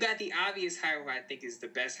then you got the obvious hire, who I think is the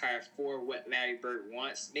best hire for what Larry Bird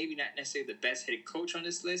wants. Maybe not necessarily the best head coach on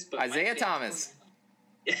this list, but Isaiah Thomas.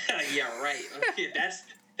 Yeah, right. Okay,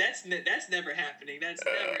 that's never happening. That's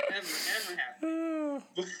never happening.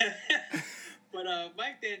 But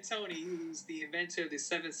Mike D'Antoni, who's the inventor of the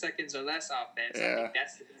 7 seconds or less offense, I think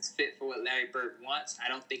that's the best fit for what Larry Bird wants. I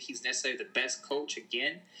don't think he's necessarily the best coach,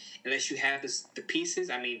 again, unless you have the pieces.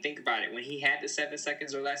 I mean, think about it. When he had the 7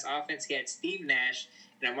 seconds or less offense, he had Steve Nash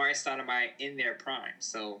and Amari Stoudemire in their prime.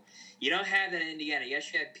 So you don't have that in Indiana.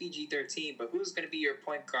 Yes, you have PG-13, but who's going to be your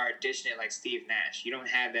point guard dishing it like Steve Nash? You don't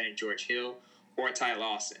have that in George Hill or Ty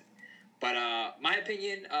Lawson. But my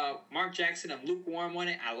opinion, Mark Jackson, I'm lukewarm on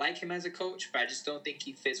it. I like him as a coach, but I just don't think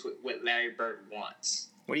he fits with what Larry Bird wants.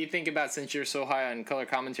 What do you think about, since you're so high on color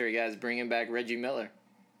commentary, guys, bringing back Reggie Miller?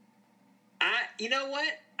 You know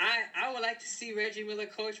what? I would like to see Reggie Miller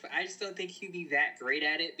coach, but I just don't think he'd be that great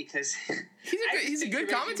at it because he's a good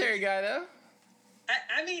commentary guy, though.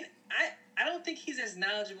 I don't think he's as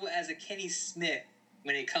knowledgeable as a Kenny Smith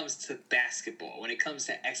when it comes to basketball, when it comes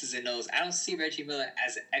to X's and O's. I don't see Reggie Miller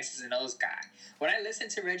as an X's and O's guy. When I listen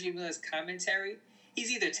to Reggie Miller's commentary, he's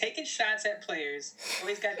either taking shots at players or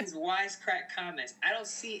he's got these wisecrack comments. I don't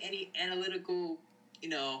see any analytical,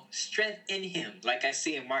 strength in him like I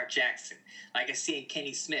see in Mark Jackson, like I see in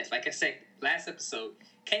Kenny Smith. Like I said last episode,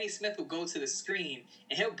 Kenny Smith will go to the screen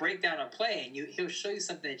and he'll break down a play and he'll show you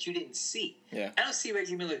something that you didn't see. Yeah. I don't see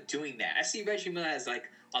Reggie Miller doing that. I see Reggie Miller as like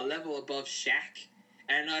a level above Shaq.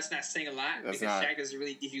 And I know it's not saying a lot Shaq doesn't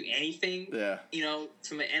really give you anything. Yeah.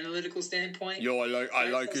 From an analytical standpoint. Yo, I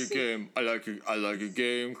like your game. I like your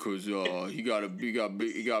game because he got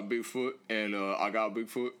Bigfoot and I got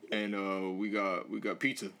Bigfoot and we got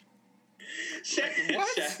pizza.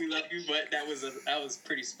 Shaq, we love you, but that was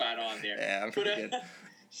pretty spot on there. Yeah, I'm pretty good.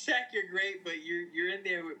 Shaq, you're great, but you're in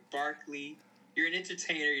there with Barkley. You're an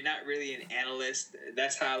entertainer. You're not really an analyst.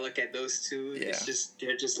 That's how I look at those two. Yeah. It's just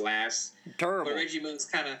they're just laughs. Terrible. But Reggie Miller's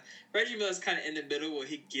kind of in the middle where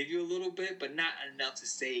he give you a little bit, but not enough to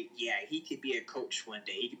say, yeah, he could be a coach one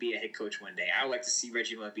day. He could be a head coach one day. I would like to see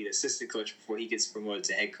Reggie Miller be the assistant coach before he gets promoted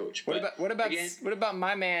to head coach. What about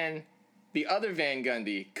my man, the other Van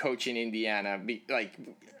Gundy, coaching Indiana?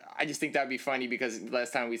 I just think that'd be funny because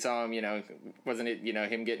last time we saw him, wasn't it,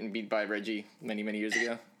 him getting beat by Reggie many, many years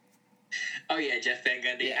ago? Oh, yeah, Jeff Van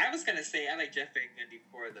Gundy. Yeah. I was going to say I like Jeff Van Gundy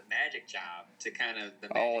for the Magic job to kind of...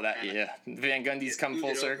 Van Gundy's come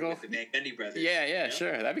full circle. With the Van Gundy brothers. Yeah,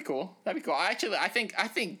 sure. That'd be cool. Actually, I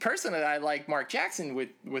think personally I like Mark Jackson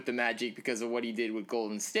with the Magic because of what he did with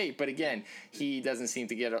Golden State. But again, he doesn't seem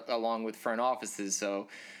to get along with front offices, so...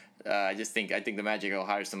 I think the Magic will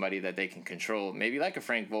hire somebody that they can control, maybe like a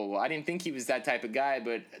Frank Vogel. I didn't think he was that type of guy,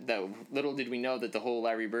 but little did we know that the whole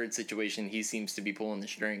Larry Bird situation, he seems to be pulling the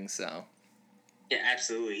strings. So, yeah,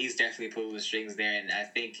 absolutely, he's definitely pulling the strings there, and I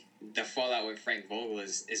think the fallout with Frank Vogel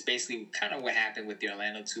is basically kind of what happened with the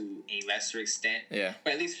Orlando to a lesser extent. Yeah,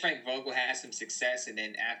 but at least Frank Vogel had some success, and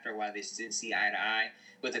then after a while they just didn't see eye to eye.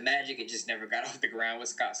 With the Magic, it just never got off the ground with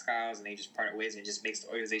Scott Skiles, and they just parted ways, and it just makes the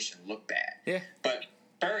organization look bad. Yeah, but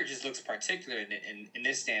Bird just looks particular in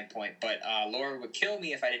this standpoint, but Laura would kill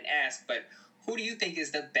me if I didn't ask, but who do you think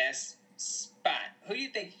is the best spot? Who do you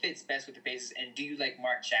think fits best with the Pacers, and do you like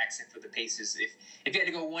Mark Jackson for the Pacers? If you had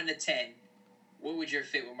to go 1 to 10, what would your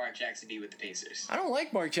fit with Mark Jackson be with the Pacers? I don't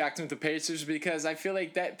like Mark Jackson with the Pacers because I feel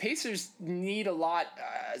like that Pacers need a lot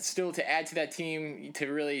still to add to that team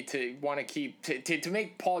to want to keep to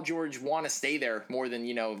make Paul George want to stay there more than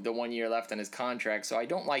the 1 year left on his contract. So I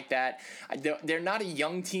don't like that. They're not a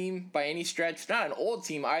young team by any stretch. They're not an old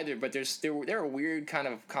team either, but they're a weird kind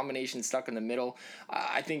of combination stuck in the middle.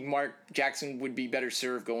 I think Mark Jackson would be better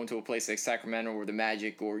served going to a place like Sacramento or the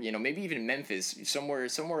Magic or maybe even Memphis,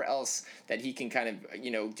 somewhere else that he can kind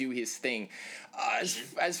of do his thing.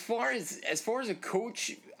 As far as a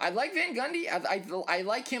coach, I like Van Gundy. I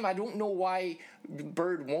like him. I don't know why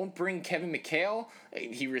Bird won't bring Kevin McHale.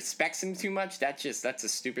 He respects him too much. That's the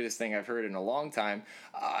stupidest thing I've heard in a long time.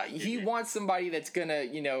 He wants somebody that's gonna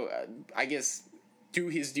I guess do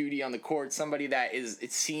his duty on the court, somebody that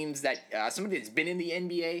somebody that's been in the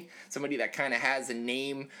NBA, somebody that kind of has a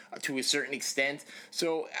name to a certain extent.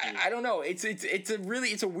 So I don't know. It's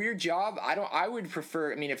a weird job. I would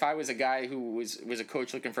prefer. I mean, if I was a guy who was a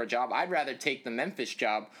coach looking for a job, I'd rather take the Memphis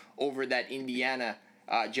job over that Indiana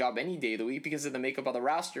job any day of the week because of the makeup of the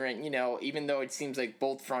roster. And even though it seems like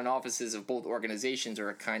both front offices of both organizations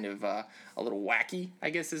are kind of a little wacky, I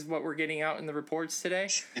guess is what we're getting out in the reports today.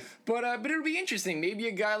 But it'll be interesting. Maybe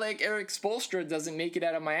a guy like Eric Spoelstra doesn't make it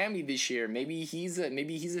out of Miami this year. Maybe he's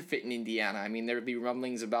a fit in Indiana. I mean, there'd be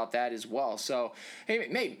rumblings about that as well. So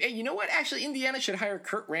hey, you know what? Actually, Indiana should hire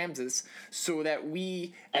Kurt Ramses so that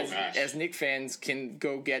we as Knicks fans can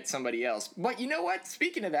go get somebody else. But you know what?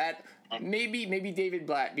 Speaking of that. Maybe David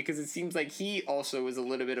Blatt, because it seems like he also is a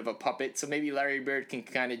little bit of a puppet. So maybe Larry Bird can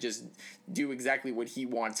kind of just do exactly what he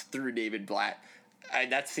wants through David Blatt.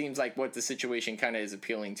 That seems like what the situation kind of is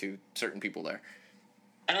appealing to certain people there.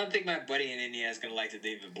 I don't think my buddy in India is going to like the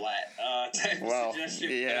David Blatt type of suggestion.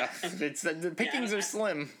 Yeah, the pickings are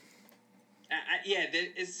slim.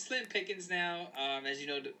 It's slim pickings now. As you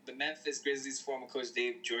know, the Memphis Grizzlies former coach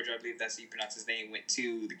Dave Georgia, I believe that's how you pronounce his name, went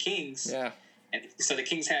to the Kings. Yeah. And so the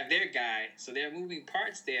Kings have their guy, so they're moving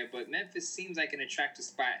parts there. But Memphis seems like an attractive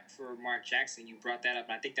spot for Mark Jackson. You brought that up,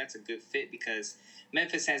 and I think that's a good fit because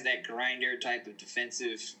Memphis has that grinder type of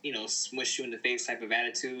defensive, smush you in the face type of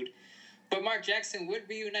attitude. But Mark Jackson would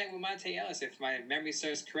reunite with Monte Ellis. If my memory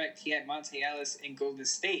serves correct, he had Monte Ellis in Golden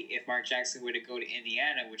State. If Mark Jackson were to go to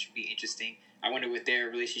Indiana, which would be interesting, I wonder what their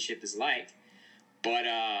relationship is like. But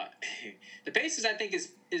the Pacers, I think,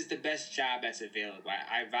 is the best job that's available.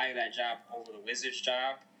 I value that job over the Wizards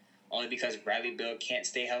job, only because Bradley Beal can't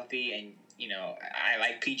stay healthy, and I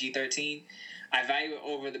like PG-13. I value it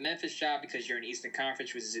over the Memphis job because you're in the Eastern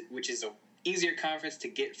Conference, which is a easier conference to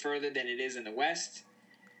get further than it is in the West.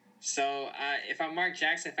 So if I'm Mark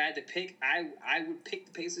Jackson, if I had to pick, I would pick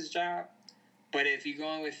the Pacers job. But if you're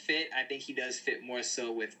going with fit, I think he does fit more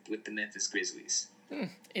so with the Memphis Grizzlies.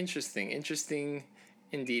 Interesting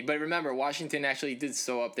Indeed, but remember, Washington actually did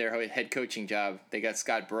sew up their head coaching job. They got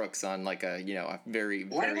Scott Brooks on like a very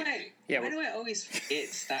Why do I always forget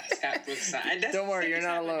Scott Brooks? Don't worry, you're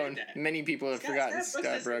not alone. Many people have forgotten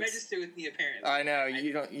Scott Brooks. Register with me apparently. I know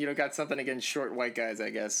you don't got something against short white guys, I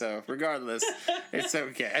guess. So regardless, it's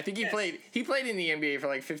okay. I think he played in the NBA for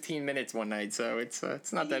like 15 minutes one night, so it's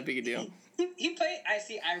not that big a deal. He played.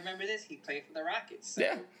 I remember this. He played for the Rockets. So.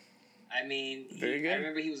 Yeah. I mean, very good. I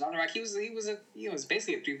remember he was on the Rock. He was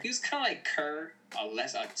basically a three. He was kind of like Kerr,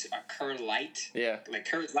 a Kerr light. Yeah.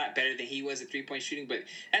 Like Kerr was a lot better than he was at 3-point shooting, but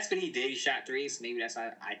that's what he did. He shot threes. So maybe that's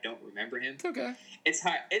why I don't remember him. It's okay. It's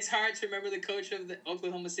hard. It's hard to remember the coach of the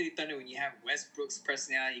Oklahoma City Thunder when you have Westbrook's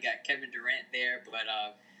personality. You got Kevin Durant there, but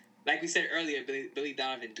like we said earlier, Billy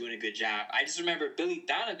Donovan doing a good job. I just remember Billy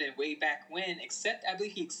Donovan way back when, I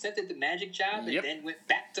believe he accepted the Magic job and then went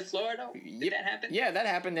back to Florida. Did that happen? Yeah, that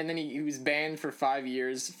happened, and then he was banned for 5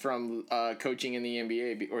 years from coaching in the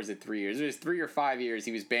NBA, or is it 3 years? It was 3 or 5 years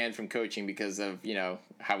he was banned from coaching because of,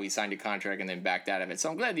 how he signed a contract and then backed out of it. So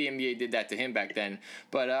I'm glad the NBA did that to him back then.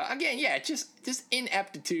 But again, yeah, just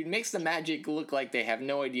ineptitude makes the Magic look like they have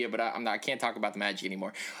no idea, but I can't talk about the Magic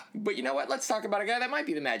anymore. But you know what? Let's talk about a guy that might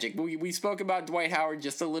be the Magic. We spoke about Dwight Howard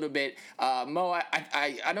just a little bit. Mo,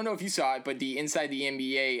 I don't know if you saw it, but the Inside the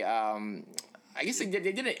NBA, I guess they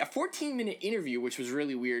did a 14-minute interview, which was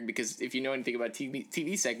really weird because if you know anything about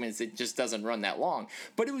TV segments, it just doesn't run that long.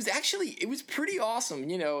 But it was pretty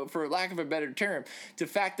awesome, for lack of a better term. The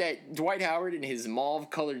fact that Dwight Howard in his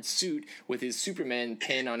mauve-colored suit with his Superman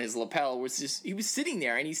pin on his lapel he was sitting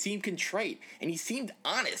there and he seemed contrite and he seemed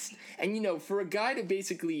honest. And, for a guy to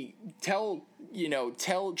basically tell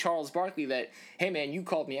Charles Barkley that, hey man, you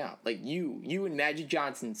called me out. Like you and Magic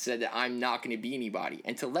Johnson said that I'm not going to be anybody.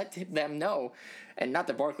 And to let them know, and not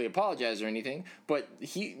that Barkley apologized or anything, but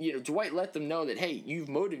Dwight let them know that, hey, you've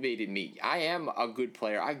motivated me. I am a good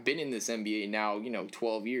player. I've been in this NBA now,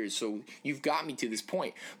 12 years. So you've got me to this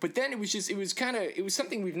point. But then it was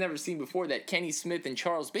something we've never seen before that Kenny Smith and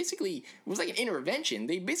Charles basically, it was like an intervention.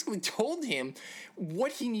 They basically told him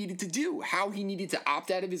what he needed to do, how he needed to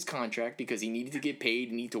opt out of his contract because he needed to get paid,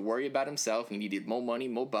 he needed to worry about himself, he needed more money,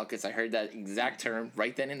 more buckets. I heard that exact term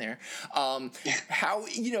right then and there. How,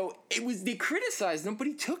 they criticized him, but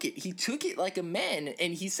he took it. He took it like a man,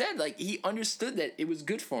 and he said, like, he understood that it was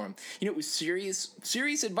good for him. It was serious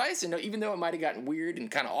advice, and even though it might have gotten weird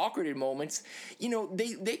and kind of awkward in moments,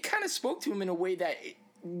 they kind of spoke to him in a way that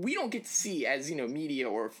we don't get to see as, media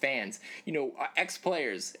or fans,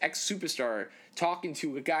 ex-players, ex-superstar talking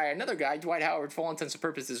to another guy, Dwight Howard, for all intents and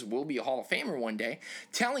purposes, will be a Hall of Famer one day,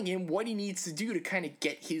 telling him what he needs to do to kind of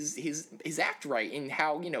get his act right and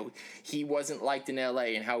how, he wasn't liked in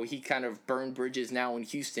LA and how he kind of burned bridges now in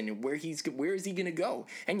Houston and where is he going to go?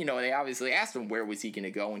 And, they obviously asked him where was he going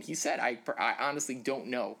to go, and he said, I honestly don't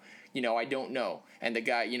know. I don't know. And the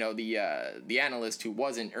guy, the analyst who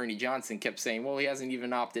wasn't Ernie Johnson kept saying, well, he hasn't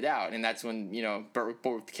even opted out. And that's when,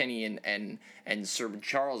 both Kenny and Sir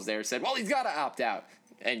Charles there said, well, he's got to opt out.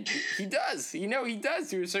 And he does. He does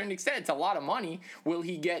to a certain extent. It's a lot of money. Will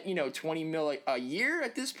he get, $20 million a year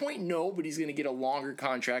at this point? No, but he's going to get a longer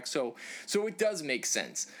contract. So it does make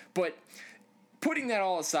sense. But putting that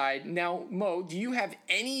all aside, now, Mo, do you have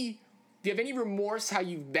any remorse how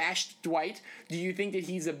you've bashed Dwight? Do you think that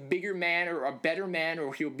he's a bigger man or a better man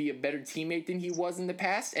or he'll be a better teammate than he was in the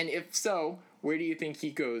past? And if so, where do you think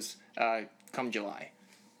he goes come July?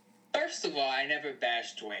 First of all, I never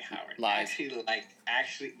bashed Dwight Howard. Lies. I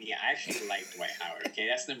actually like Dwight Howard. Okay,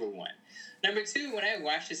 that's number one. Number two, when I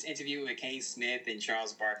watched this interview with Kenny Smith and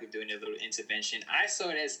Charles Barkley doing their little intervention, I saw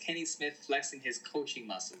it as Kenny Smith flexing his coaching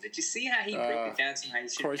muscle. Did you see how he broke it down to how he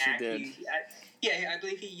should act? Of course you did. I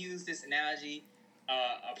believe he used this analogy.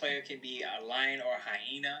 A player can be a lion or a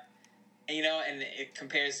hyena. And it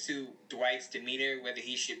compares to Dwight's demeanor, whether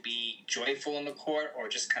he should be joyful on the court or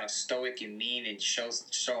just kind of stoic and mean and show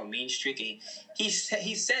a mean streak. And he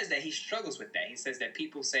says that he struggles with that. He says that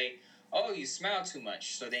people say, "Oh, you smile too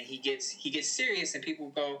much." So then he gets serious, and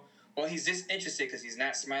people go, "Well, he's disinterested because he's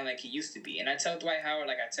not smiling like he used to be." And I tell Dwight Howard,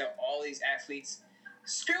 like I tell all these athletes,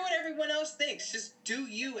 screw what everyone else thinks. Just do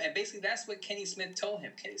you. And basically, that's what Kenny Smith told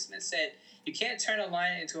him. Kenny Smith said, "You can't turn a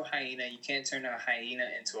lion into a hyena. You can't turn a hyena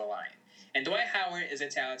into a lion." And Dwight Howard is a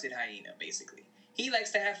talented hyena, basically. He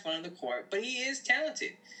likes to have fun on the court, but he is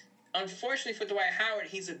talented. Unfortunately for Dwight Howard,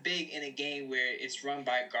 he's a big in a game where it's run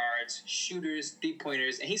by guards, shooters,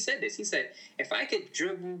 three-pointers. And he said this. He said, if I could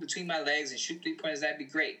dribble between my legs and shoot three-pointers, that'd be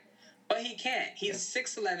great. But he can't. He's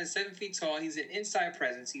 6'11", 7 feet tall. He's an inside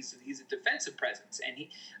presence. He's a defensive presence. And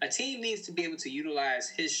a team needs to be able to utilize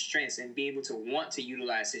his strengths and be able to want to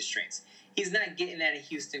utilize his strengths. He's not getting that in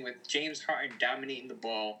Houston with James Harden dominating the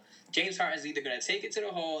ball. James Harden's either going to take it to the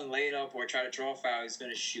hole and lay it up or try to draw a foul. He's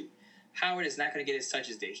going to shoot. Howard is not going to get his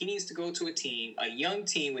touches there. He needs to go to a young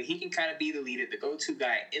team where he can kind of be the leader, the go-to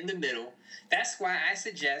guy in the middle. That's why I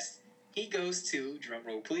suggest he goes to, drum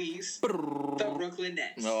roll please, the Brooklyn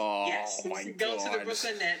Nets. Oh, yes, he should go to the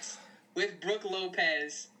Brooklyn Nets with Brook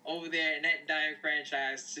Lopez over there in that dying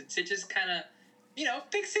franchise to just kind of,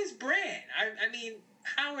 fix his brand. I mean,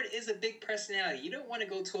 Howard is a big personality. You don't want to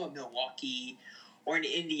go to a Milwaukee or an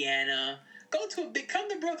Indiana. Come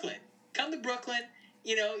to Brooklyn. Come to Brooklyn.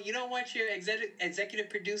 You don't want your executive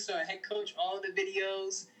producer or head coach all of the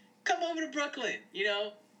videos. Come over to Brooklyn.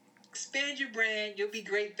 Expand your brand. You'll be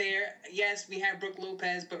great there. Yes, we have Brook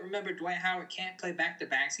Lopez, but remember, Dwight Howard can't play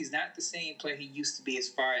back-to-backs. He's not the same player he used to be as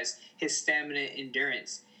far as his stamina and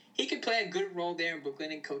endurance. He can play a good role there in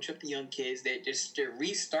Brooklyn and coach up the young kids. They're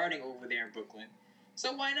restarting over there in Brooklyn.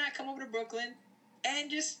 So why not come over to Brooklyn and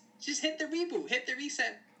just hit the reboot, hit the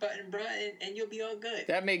reset button, bro, and you'll be all good.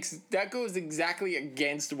 That goes exactly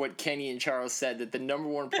against what Kenny and Charles said, that the number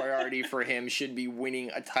one priority for him should be winning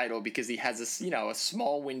a title because he has a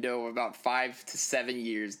small window of about 5 to 7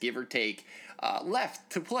 years, give or take, left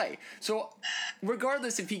to play. So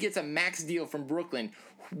regardless if he gets a max deal from Brooklyn,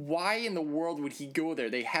 why in the world would he go there?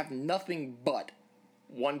 They have nothing but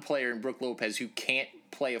one player in Brook Lopez who can't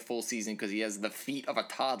play a full season because he has the feet of a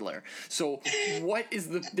toddler. So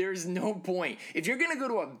there's no point. If you're going to go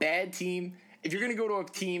to a bad team, if you're going to go to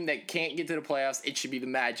a team that can't get to the playoffs, it should be the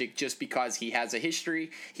Magic just because he has a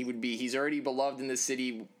history. He's already beloved in the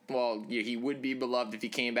city. Well, he would be beloved if he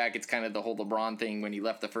came back. It's kind of the whole LeBron thing. When he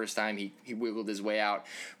left the first time, he wiggled his way out.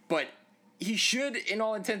 But he should, in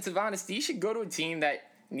all intents and honesty, he should go to a team that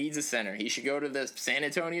needs a center. He should go to the San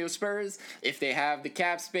Antonio Spurs. If they have the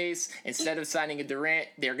cap space, instead of signing a Durant,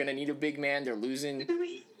 they're going to need a big man. They're losing.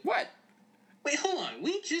 What? Wait, hold on.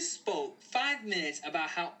 We just spoke 5 minutes about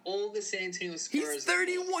how old the San Antonio Spurs are. He's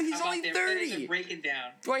 31. He's only 30. Breaking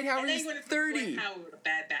down. Dwight Howard is 30. Dwight Howard a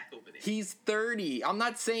bad back over there. He's 30. I'm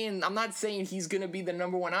not saying he's going to be the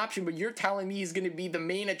number one option, but you're telling me he's going to be the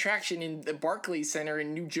main attraction in the Barclays Center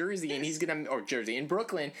in New Jersey, and he's going to in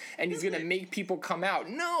Brooklyn, and he's going to make people come out.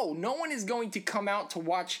 No one is going to come out to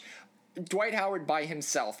watch Dwight Howard by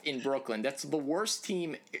himself in Brooklyn. That's the worst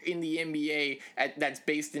team in the NBA that's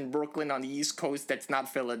based in Brooklyn on the East Coast. That's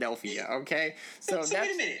not Philadelphia, okay? So wait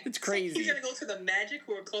a minute. It's crazy. So he's going to go to the Magic,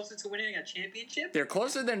 who are closer to winning a championship? They're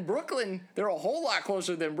closer than Brooklyn. They're a whole lot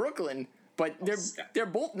closer than Brooklyn. But they're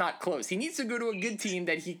both not close. He needs to go to a good team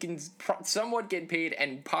that he can somewhat get paid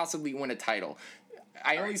and possibly win a title.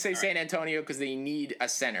 I only say San Antonio because they need a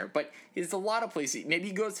center, but there's a lot of places. Maybe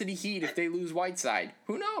he goes to the Heat if they lose Whiteside.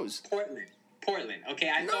 Who knows? Portland. Okay,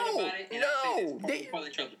 I thought about it.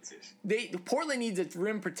 Portland Trailblazers. Portland needs a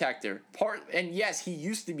rim protector. And yes, he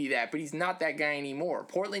used to be that, but he's not that guy anymore.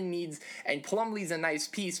 Portland needs, and Plumlee's a nice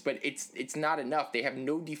piece, but it's not enough. They have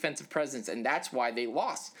no defensive presence, and that's why they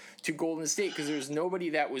lost to Golden State because there was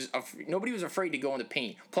nobody was afraid to go in the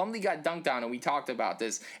paint. Plumlee got dunked on, and we talked about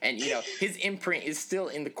this, and his imprint is still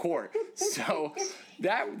in the court. So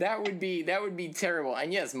that would be terrible.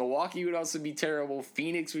 And yes, Milwaukee would also be terrible.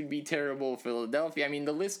 Phoenix would be terrible. Philadelphia. I mean,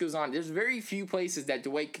 the list goes on. There's very few places that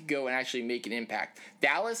Dwight could go and actually make an impact.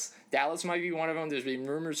 Dallas might be one of them. There's been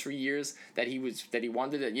rumors for years that he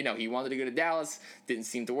wanted to go to Dallas. Didn't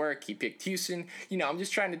seem to work. He picked Houston. I'm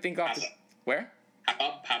just trying to think where?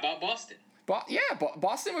 How about Boston?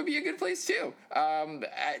 Boston would be a good place too.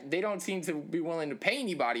 They don't seem to be willing to pay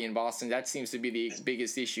anybody in Boston. That seems to be the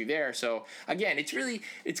biggest issue there. So again, it's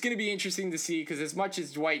going to be interesting to see because as much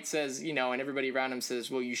as Dwight says, and everybody around him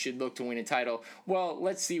says, well, you should look to win a title. Well,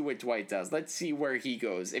 let's see what Dwight does. Let's see where he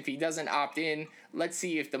goes. If he doesn't opt in, let's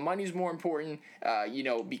see if the money's more important,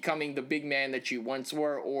 becoming the big man that you once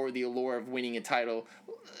were, or the allure of winning a title.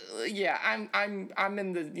 Yeah, I'm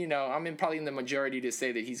in the I'm probably in the majority to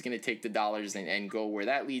say that he's going to take the dollars and go where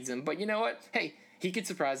that leads him. But you know what? Hey, he could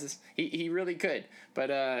surprise us. He really could.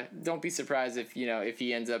 But don't be surprised if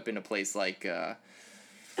he ends up in a place like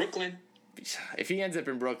Brooklyn. If he ends up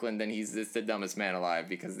in Brooklyn, then he's the dumbest man alive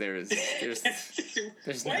because there's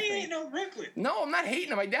Why you hating on Brooklyn? No, I'm not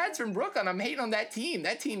hating on. My dad's from Brooklyn. I'm hating on that team.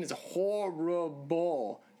 That team is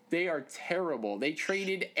horrible. They are terrible. They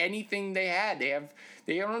traded anything they had.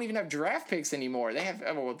 They don't even have draft picks anymore. They have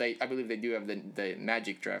I believe they do have the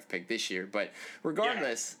Magic draft pick this year. But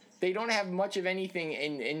regardless, they don't have much of anything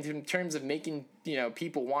in terms of making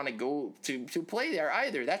people want to go to play there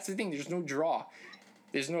either. That's the thing. There's no draw.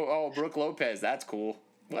 There's no Brooke Lopez. That's cool.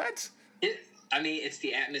 What? It's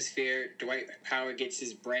the atmosphere. Dwight Howard gets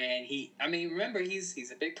his brand. Remember,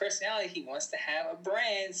 he's a big personality. He wants to have a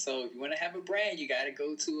brand. So if you want to have a brand, you got to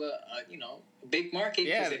go to a big market.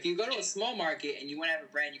 Yeah. Because if you go to a small market and you want to have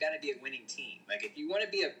a brand, you got to be a winning team. Like if you want to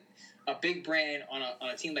be a big brand on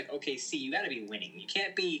a team like OKC, you got to be winning. You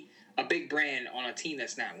can't be a big brand on a team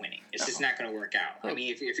that's not winning. It's just not going to work out. I mean,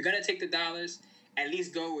 if you're going to take the dollars, at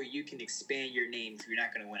least go where you can expand your name if you're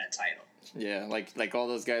not going to win a title. Yeah, like all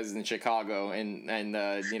those guys in Chicago and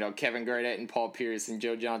Kevin Garnett and Paul Pierce and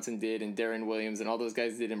Joe Johnson did, and Darren Williams and all those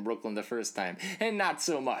guys did in Brooklyn the first time, and not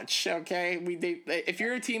so much. Okay, if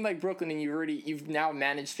you're a team like Brooklyn and you've now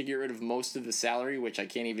managed to get rid of most of the salary, which I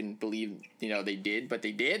can't even believe they did, but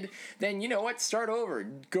they did. Then you know what? Start over.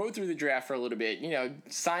 Go through the draft for a little bit.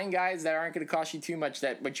 Sign guys that aren't going to cost you too much,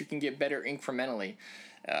 but you can get better incrementally.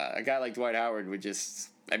 A guy like Dwight Howard would just.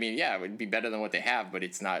 It would be better than what they have, but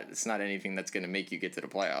it's not anything that's going to make you get to the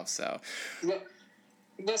playoffs. So,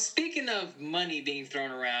 well, speaking of money being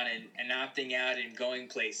thrown around and opting out and going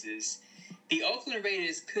places, the Oakland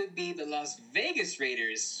Raiders could be the Las Vegas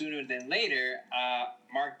Raiders sooner than later.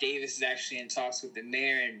 Mark Davis is actually in talks with the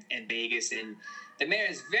mayor in Vegas, and the mayor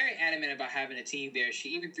is very adamant about having a team there. She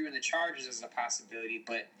even threw in the Chargers as a possibility,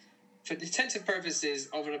 but for the intents and purposes,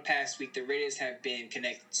 over the past week, the Raiders have been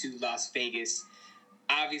connected to Las Vegas.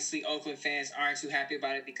 Obviously, Oakland fans aren't too happy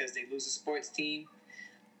about it because they lose a sports team.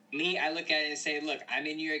 Me, I look at it and say, look, I'm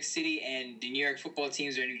in New York City, and the New York football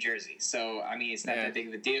teams are in New Jersey. So, it's not that big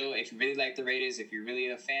of a deal. If you really like the Raiders, if you're really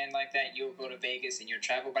a fan like that, you'll go to Vegas and you'll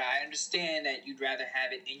travel. But I understand that you'd rather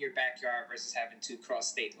have it in your backyard versus having to cross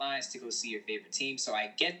state lines to go see your favorite team. So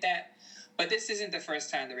I get that. But this isn't the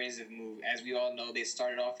first time the Raiders have moved. As we all know, they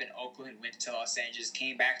started off in Oakland, went to Los Angeles,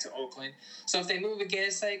 came back to Oakland. So if they move again,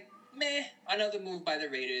 it's like, another move by the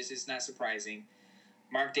Raiders is not surprising.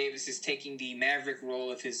 Mark Davis is taking the maverick role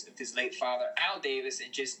of his late father, Al Davis,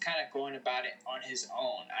 and just kind of going about it on his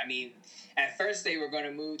own. At first they were going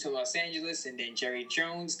to move to Los Angeles, and then Jerry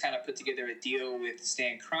Jones kind of put together a deal with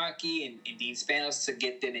Stan Kroenke and Dean Spanos to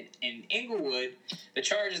get them in Inglewood. The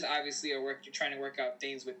Chargers obviously are trying to work out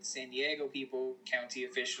things with the San Diego people, county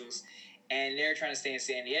officials, and they're trying to stay in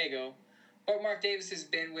San Diego. But Mark Davis has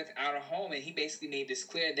been without a home, and he basically made this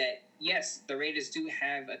clear that, yes, the Raiders do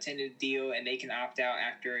have a tentative deal, and they can opt out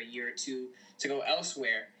after a year or two to go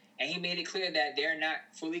elsewhere. And he made it clear that they're not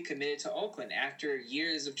fully committed to Oakland. After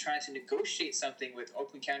years of trying to negotiate something with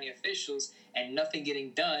Oakland County officials and nothing getting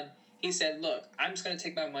done, he said, look, I'm just going to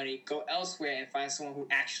take my money, go elsewhere, and find someone who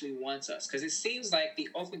actually wants us. Because it seems like the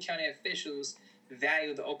Oakland County officials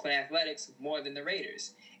value the Oakland Athletics more than the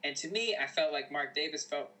Raiders. And to me, I felt like Mark Davis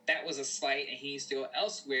felt that was a slight, and he needs to go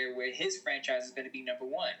elsewhere where his franchise is going to be number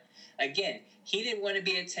one. Again, he didn't want to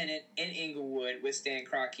be a tenant in Inglewood with Stan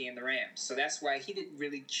Kroenke and the Rams. So that's why he didn't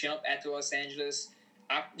really jump at the Los Angeles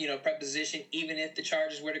proposition, even if the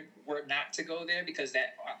Chargers were not to go there, because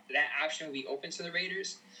that option would be open to the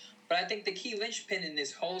Raiders. But I think the key linchpin in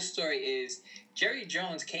this whole story is Jerry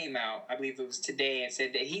Jones came out, I believe it was today, and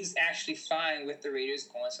said that he's actually fine with the Raiders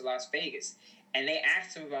going to Las Vegas. And they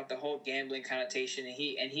asked him about the whole gambling connotation, and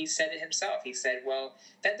he said it himself. He said, well,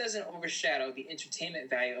 that doesn't overshadow the entertainment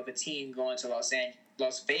value of a team going to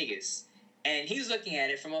Las Vegas. And he's looking at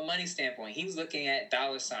it from a money standpoint. He's looking at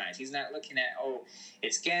dollar signs. He's not looking at,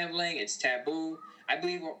 it's gambling, it's taboo. I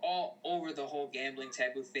believe we're all over the whole gambling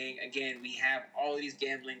taboo thing. Again, we have all of these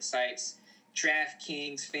gambling sites,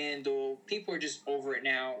 DraftKings, FanDuel. People are just over it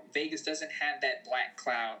now. Vegas doesn't have that black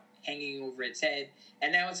cloud hanging over its head.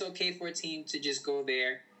 And now it's okay for a team to just go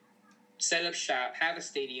there, set up shop, have a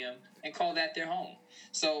stadium, and call that their home.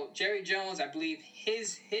 So Jerry Jones, I believe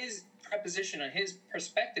his proposition on his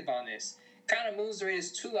perspective on this kind of moves the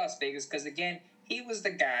Raiders to Las Vegas because, again, he was the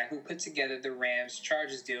guy who put together the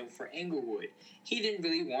Rams-Chargers deal for Inglewood. He didn't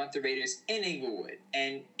really want the Raiders in Inglewood.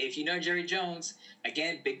 And if you know Jerry Jones,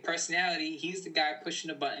 again, big personality, he's the guy pushing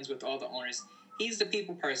the buttons with all the owners. He's the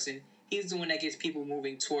people person. He's the one that gets people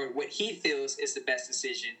moving toward what he feels is the best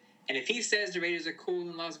decision. And if he says the Raiders are cool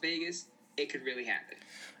in Las Vegas, it could really happen.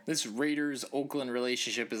 This Raiders-Oakland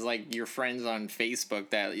relationship is like your friends on Facebook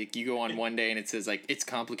that you go on one day and it says, like, it's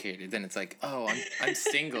complicated. Then it's like, oh, I'm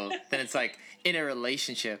single. Then it's like, in a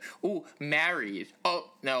relationship. Oh, married. Oh,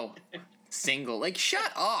 no. Single. Like,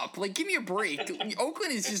 shut up. Like, give me a break.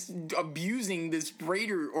 Oakland is just abusing this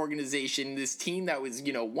Raider organization, this team that was,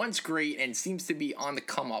 once great and seems to be on the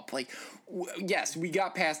come up. Like, yes, we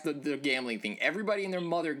got past the gambling thing. Everybody and their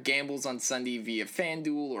mother gambles on Sunday via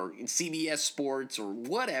FanDuel or CBS Sports or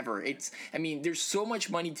whatever. There's so much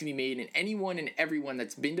money to be made, and anyone and everyone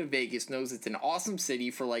that's been to Vegas knows it's an awesome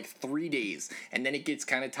city for like 3 days, and then it gets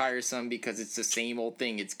kind of tiresome because it's the same old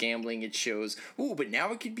thing. It's gambling, it shows. Ooh, but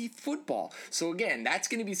now it could be football. So again, that's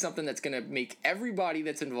going to be something that's going to make everybody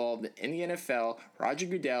that's involved in the NFL, Roger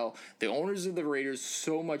Goodell, the owners of the Raiders,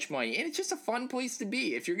 so much money, and it's just a fun place to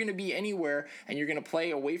be. If you're going to be anywhere and you're going to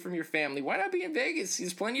play away from your family, why not be in Vegas?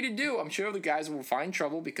 There's plenty to do. I'm sure the guys will find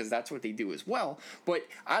trouble because that's what they do as well. But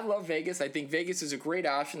I love Vegas. I think Vegas is a great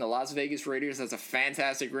option. The Las Vegas Raiders has a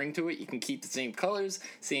fantastic ring to it. You can keep the same colors,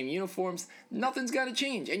 same uniforms. Nothing's got to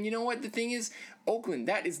change. And you know what? The thing is, Oakland,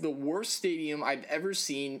 that is the worst stadium I've ever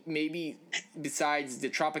seen, maybe besides the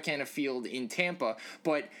Tropicana Field in Tampa.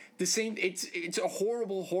 But it's a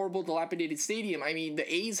horrible, dilapidated stadium. I mean,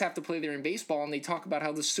 the A's have to play there in baseball, and they talk about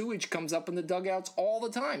how the sewage comes up in the dugouts all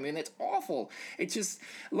the time, and it's awful. It's just,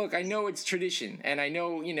 look, I know it's tradition, and I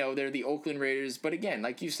know, they're the Oakland Raiders, but again,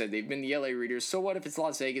 like you said, they've been the LA Raiders. So what if it's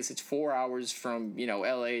Las Vegas? It's 4 hours from,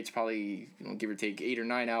 LA. It's probably, give or take 8 or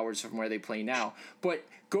 9 hours from where they play now. But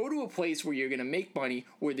go to a place where you're going to make money,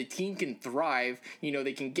 where the team can thrive.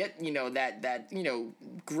 They can get, that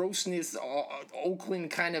grossness,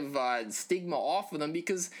 Oakland kind of stigma off of them,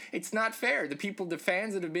 because it's not fair. The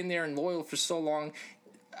fans that have been there and loyal for so long,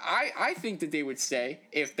 I think that they would stay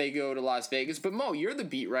if they go to Las Vegas. But Mo, you're the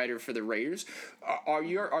beat writer for the Raiders. Are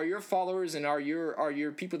your followers and are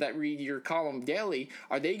your people that read your column daily,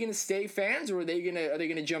 are they going to stay fans, or are they going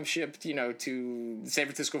to jump ship, to San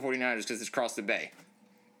Francisco 49ers because it's across the bay?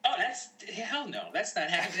 Oh, hell no. That's not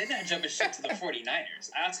happening. They're not jumping ship to the 49ers.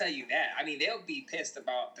 I'll tell you that. I mean, they'll be pissed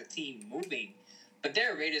about the team moving, but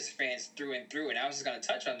they're Raiders fans through and through. And I was just going to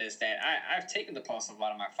touch on this, that I've taken the pulse of a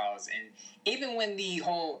lot of my followers. And even when the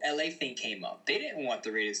whole LA thing came up, they didn't want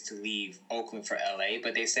the Raiders to leave Oakland for LA,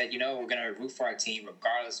 but they said, we're going to root for our team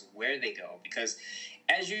regardless of where they go. Because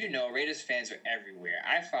as you know, Raiders fans are everywhere.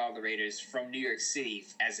 I follow the Raiders from New York City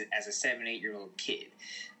as a 7-8-year-old kid.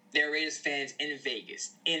 There are Raiders fans in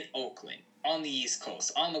Vegas, in Oakland, on the East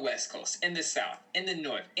Coast, on the West Coast, in the South, in the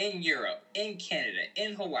North, in Europe, in Canada,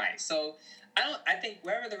 in Hawaii. So I think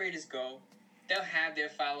wherever the Raiders go, they'll have their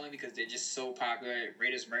following because they're just so popular.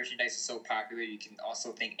 Raiders merchandise is so popular. You can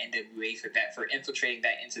also thank NWA for infiltrating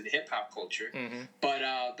that into the hip hop culture. Mm-hmm. But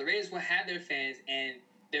the Raiders will have their fans, and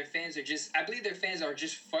their fans I believe their fans are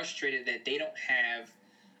just frustrated that they don't have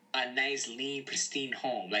a nice, lean, pristine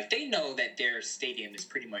home. Like, they know that their stadium is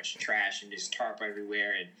pretty much trash and there's tarp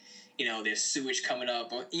everywhere, and there's sewage coming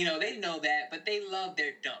up. They know that, but they love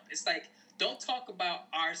their dump. It's like, don't talk about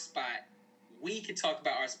our spot. We can talk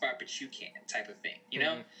about our spot, but you can't, type of thing.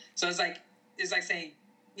 Mm-hmm. So it's like saying,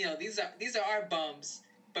 these are our bums,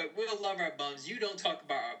 but we'll love our bums. You don't talk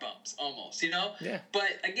about our bums, almost. Yeah.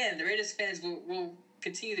 But again, the Raiders fans will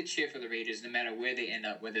continue to cheer for the Raiders no matter where they end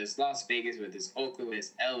up, whether it's Las Vegas, whether it's Oakland, whether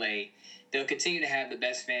it's LA. They'll continue to have the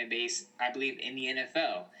best fan base, I believe, in the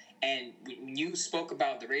NFL. And when you spoke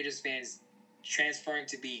about the Raiders fans transferring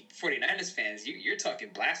to be 49ers fans, you're talking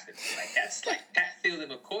blasphemy. Like, that's like Hatfield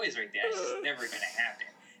and McCoy's right there. It's just never going to happen.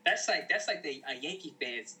 That's like a Yankee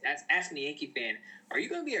fan. That's asking a Yankee fan, are you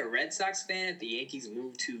going to be a Red Sox fan if the Yankees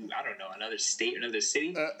move to, I don't know, another state, another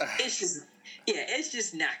city? It's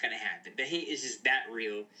just not going to happen. The hate is just that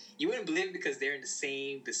real. You wouldn't believe it because they're in the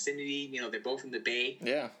same vicinity. They're both in the Bay.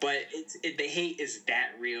 Yeah. But the hate is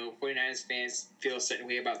that real. 49ers fans feel a certain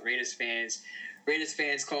way about the Raiders fans. Raiders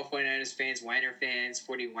fans call 49ers fans whiner fans,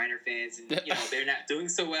 40 whiner fans, and they're not doing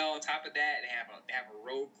so well. On top of that, they have a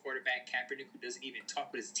rogue quarterback, Kaepernick, who doesn't even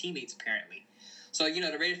talk with his teammates apparently. So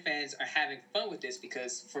the Raiders fans are having fun with this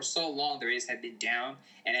because for so long the Raiders have been down,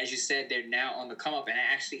 and as you said, they're now on the come up, and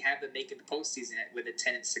I actually have them making the postseason with a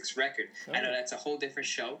 10-6 record. Oh. I know that's a whole different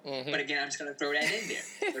show, but again, I'm just going to throw that in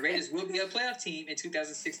there. The Raiders will be a playoff team in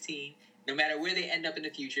 2016. No matter where they end up in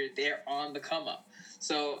the future, they're on the come up.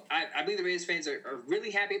 So I believe the Raiders fans are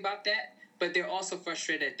really happy about that, but they're also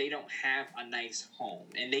frustrated that they don't have a nice home.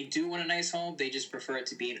 And they do want a nice home. They just prefer it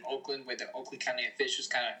to be in Oakland, where the Oakland County officials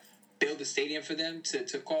kind of build a stadium for them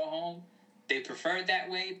to call home. They prefer it that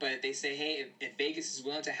way, but they say, hey, if Vegas is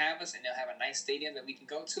willing to have us and they'll have a nice stadium that we can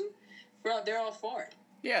go to, they're all for it.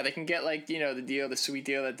 Yeah, they can get, the sweet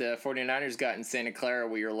deal that the 49ers got in Santa Clara,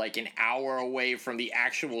 where you're, an hour away from the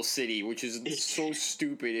actual city, which is so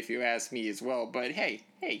stupid if you ask me as well. But, hey,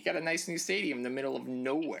 hey, you got a nice new stadium in the middle of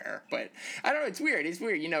nowhere. But I don't know. It's weird.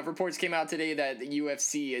 Reports came out today that the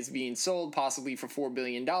UFC is being sold possibly for $4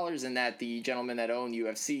 billion, and that the gentlemen that own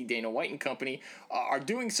UFC, Dana White and company, are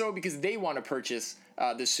doing so because they want to purchase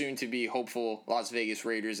the soon-to-be hopeful Las Vegas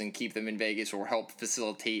Raiders and keep them in Vegas, or help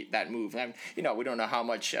facilitate that move. And, we don't know how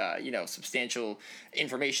much substantial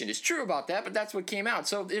information is true about that, but that's what came out.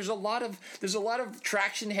 So there's a lot of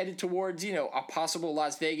traction headed towards a possible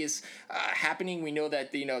Las Vegas happening. We know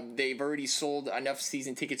that they've already sold enough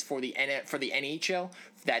season tickets for the NHL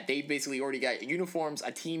that they basically already got uniforms,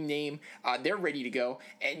 a team name. They're ready to go.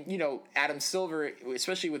 And, Adam Silver,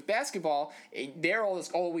 especially with basketball, they're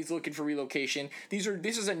always looking for relocation.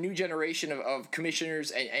 This is a new generation of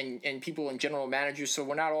commissioners and people and general managers. So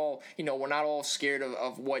we're not all scared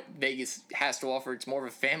of what Vegas has to offer. It's more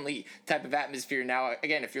of a family type of atmosphere now.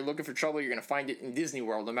 Again, if you're looking for trouble, you're going to find it in Disney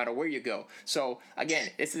World, no matter where you go. So again,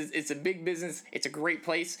 it's a big business. It's a great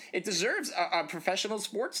place. It deserves a professional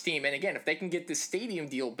sports team. And again, if they can get this stadium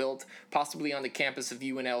deal built, possibly on the campus of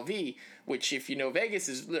UNLV, which, if Vegas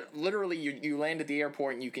is literally you land at the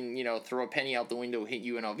airport and you can throw a penny out the window, hit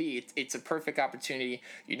UNLV. It's a perfect opportunity.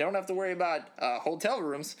 You don't have to worry about hotel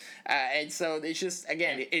rooms, and so it's just,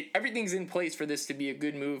 again, everything's in place for this to be a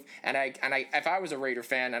good move. And I if I was a Raider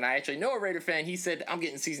fan, and I actually know a Raider fan, he said, I'm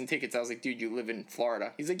getting season tickets. I was like, dude, you live in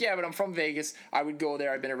Florida. He's like, yeah, but I'm from Vegas. I would go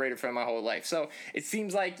there. I've been a Raider fan my whole life. So it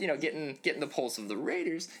seems like getting the pulse of the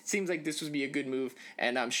Raiders. Seems like this would be a good move,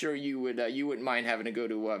 and I'm sure you wouldn't mind having to go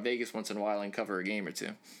to Vegas once in a while and cover a game or two.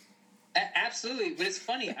 Absolutely, but it's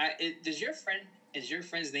funny. Is your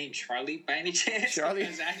friend's name Charlie by any chance? Charlie?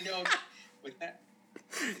 Because I know with that.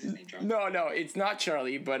 Is his name Charlie? No, it's not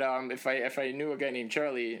Charlie. But if I knew a guy named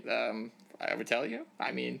Charlie, I would tell you.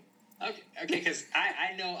 I mean. Okay, because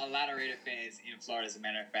I know a lot of Raider fans in Florida, as a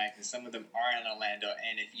matter of fact, and some of them are in Orlando.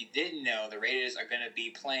 And if you didn't know, the Raiders are going to be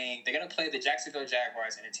playing. They're going to play the Jacksonville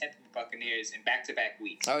Jaguars and the Tampa Bay Buccaneers in back-to-back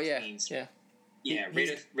weeks. Oh yeah, Yeah,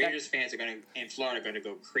 Raiders fans in Florida are going to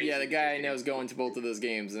go crazy. Yeah, the guy I know is going to both of those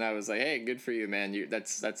games, and I was like, "Hey, good for you, man.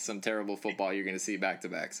 That's some terrible football you're going to see back to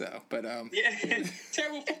back." So, but yeah,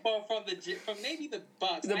 terrible football from maybe the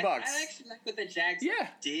Bucs. The Bucs. I actually like what the Jags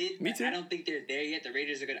did. Me too. I don't think they're there yet.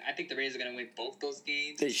 I think the Raiders are going to win both those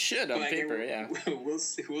games. They should on paper. Yeah, we'll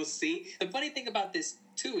see. The funny thing about this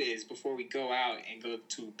too is, before we go out and go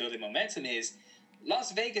to building momentum, is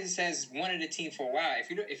Las Vegas has wanted a team for a while.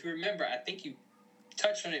 If you remember, I think you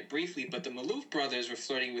touched on it briefly, but the Maloof brothers were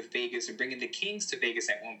flirting with Vegas and bringing the Kings to Vegas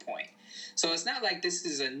at one point. So it's not like this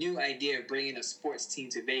is a new idea of bringing a sports team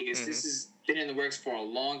to Vegas. Mm-hmm. This has been in the works for a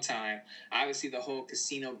long time. Obviously, the whole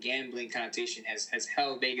casino gambling connotation has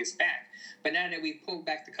held Vegas back. But now that we've pulled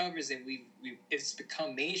back the covers and it's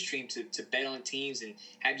become mainstream to bet on teams and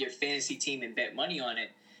have your fantasy team and bet money on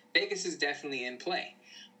it, Vegas is definitely in play.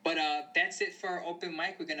 But that's it for our open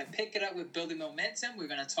mic. We're going to pick it up with building momentum. We're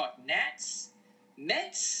going to talk Nats,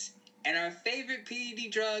 Mets, and our favorite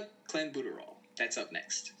PED drug, clenbuterol. That's up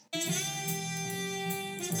next.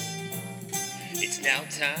 It's now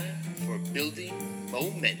time for building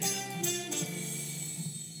momentum.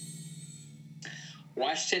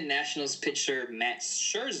 Washington Nationals pitcher Max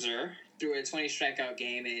Scherzer threw a 20 strikeout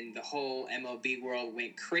game, and the whole MLB world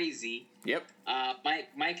went crazy. Yep.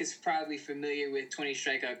 Mike is probably familiar with 20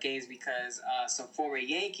 strikeout games because some former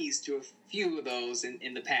Yankees threw a few of those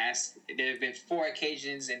in the past. There have been 4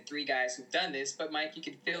 occasions and 3 guys who've done this. But Mike, you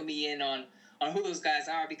can fill me in on who those guys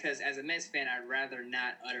are, because as a Mets fan, I'd rather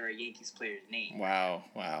not utter a Yankees player's name.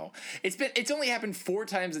 Wow. It's only happened 4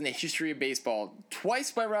 times in the history of baseball.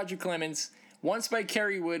 Twice by Roger Clemens. Once by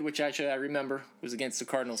Kerry Wood, which actually I remember was against the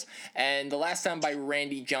Cardinals, and the last time by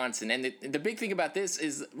Randy Johnson. And the big thing about this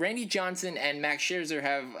is Randy Johnson and Max Scherzer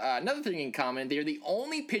have another thing in common. They're the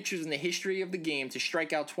only pitchers in the history of the game to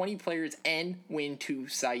strike out 20 players and win 2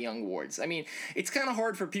 Cy Young awards. I mean, it's kind of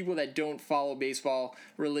hard for people that don't follow baseball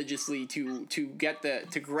religiously to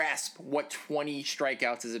grasp what 20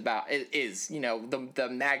 strikeouts is about. It is, the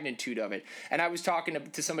magnitude of it. And I was talking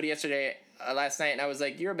to somebody yesterday. Last night, and I was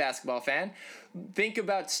like, you're a basketball fan. Think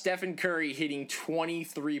about Stephen Curry hitting 20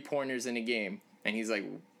 3-pointers in a game. And he's like,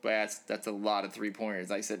 well, that's a lot of 3-pointers.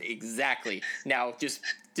 I said, exactly. Now, just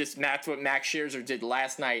match what Max Scherzer did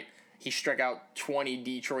last night. He struck out 20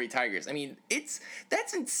 Detroit Tigers. I mean,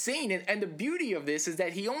 that's insane. And the beauty of this is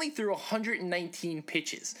that he only threw 119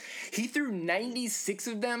 pitches. He threw 96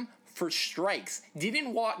 of them for strikes,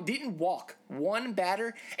 didn't walk one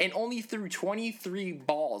batter, and only threw 23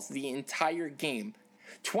 balls the entire game.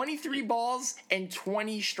 23 balls and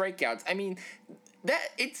 20 strikeouts. I mean,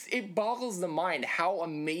 it boggles the mind how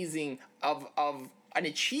amazing of an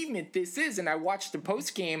achievement this is. And I watched the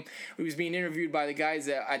post game. He was being interviewed by the guys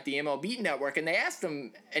at the MLB Network, and they asked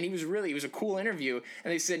him, and it was a cool interview.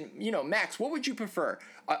 And they said, Max, what would you prefer,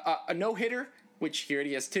 a no hitter, which here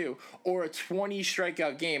he has 2, or a 20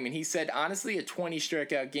 strikeout game? And he said, honestly, a 20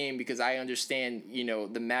 strikeout game, because I understand,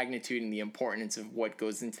 the magnitude and the importance of what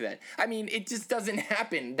goes into that. I mean, it just doesn't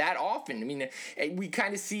happen that often. I mean, we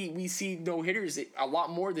see no hitters a lot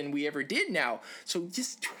more than we ever did now. So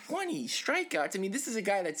just 20 strikeouts. I mean, this is a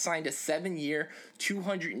guy that signed a 7-year,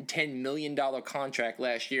 $210 million contract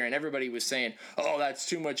last year, and everybody was saying, oh, that's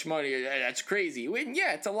too much money. That's crazy.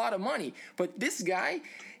 Yeah, it's a lot of money. But this guy,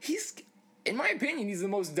 in my opinion, he's the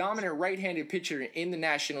most dominant right-handed pitcher in the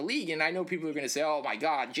National League. And I know people are going to say, oh, my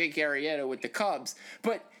God, Jake Arrieta with the Cubs.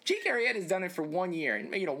 But Jake Arrieta's done it for 1 year,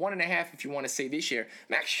 and 1.5 if you want to say this year.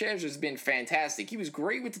 Max Scherzer's been fantastic. He was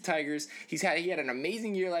great with the Tigers. He had an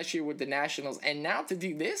amazing year last year with the Nationals. And now to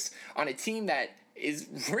do this on a team that is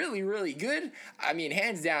really, really good. I mean,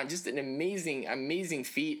 hands down, just an amazing, amazing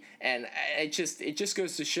feat. And it just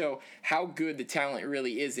goes to show how good the talent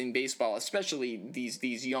really is in baseball, especially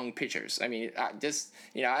these young pitchers. I mean,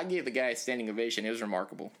 I gave the guy a standing ovation. It was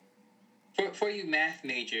remarkable. For you math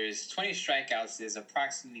majors, 20 strikeouts is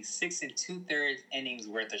approximately 6 2/3 innings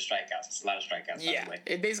worth of strikeouts. It's a lot of strikeouts. Yeah,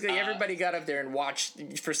 it basically everybody got up there and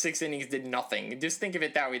watched for 6 innings, did nothing. Just think of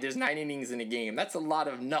it that way. There's 9 innings in a game. That's a lot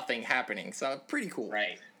of nothing happening. So pretty cool.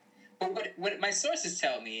 Right. But what my sources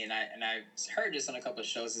tell me, and I heard this on a couple of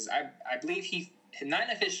shows, is I believe 9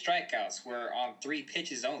 of his strikeouts were on 3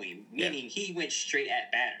 pitches only, meaning he went straight at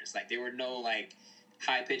batters. Like there were no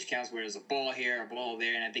high pitch counts where there's a ball here, a ball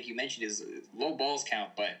there, and I think you mentioned his low balls count,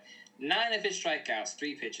 but 9 of his strikeouts,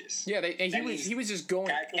 3 pitches. Yeah, he was just going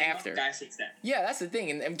after. Guy sits down. Yeah, that's the thing,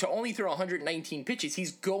 and to only throw 119 pitches,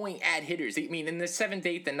 he's going at hitters. I mean, in the 7th,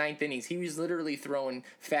 8th, and 9th innings, he was literally throwing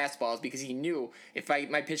fastballs because he knew if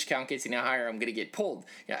my pitch count gets any higher, I'm going to get pulled.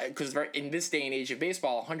 Yeah, because in this day and age of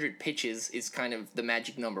baseball, 100 pitches is kind of the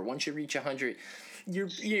magic number. Once you reach 100.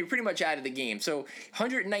 You're pretty much out of the game. So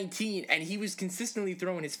 119, and he was consistently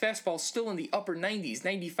throwing his fastball still in the upper 90s,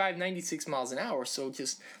 95, 96 miles an hour. So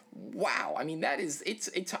just wow. I mean, that is it's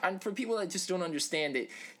and for people that just don't understand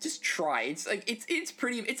it, just try. It's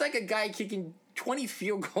like a guy kicking 20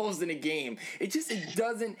 field goals in a game. It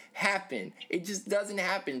doesn't happen. It just doesn't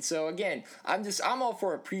happen. So again, I'm all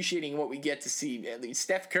for appreciating what we get to see.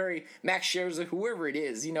 Steph Curry, Max Scherzer, whoever it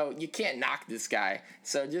is, you can't knock this guy.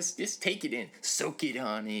 So just take it in, soak it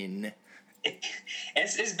on in.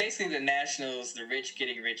 It's basically the Nationals, the rich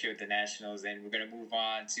getting richer with the Nationals, and we're going to move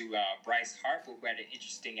on to Bryce Harper, who had an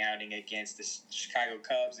interesting outing against the Chicago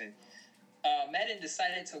Cubs, and Madden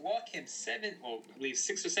decided to walk him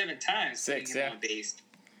 6 or 7 times, 6, putting him on base.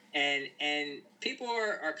 And people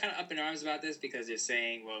are kind of up in arms about this because they're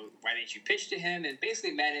saying, well, why didn't you pitch to him? And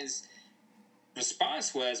basically Madden's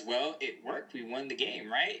response was, well, it worked. We won the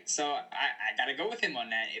game, right? So I got to go with him on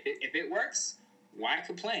that. If it works, why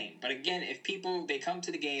complain? But again, if they come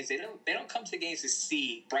to the games, they don't come to the games to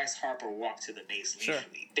see Bryce Harper walk to the base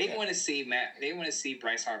leisurely. Sure. They want to see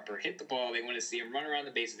Bryce Harper hit the ball. They want to see him run around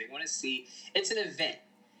the bases. They want to see it's an event.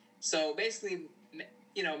 So basically,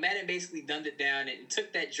 Madden basically dumbed it down and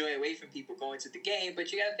took that joy away from people going to the game.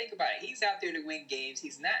 But you got to think about it. He's out there to win games.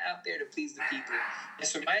 He's not out there to please the people.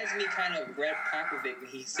 This reminds me kind of Greg Popovich when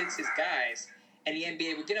he sits his guys. And the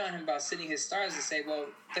NBA would get on him about sitting his stars and say, well,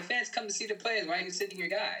 the fans come to see the players. Why are you sitting your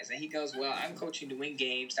guys? And he goes, well, I'm coaching to win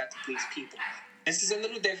games, not to please people. This is a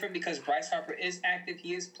little different because Bryce Harper is active.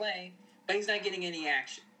 He is playing, but he's not getting any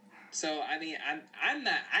action. So, I mean,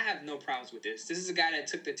 I have no problems with this. This is a guy that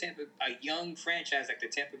took a young franchise like the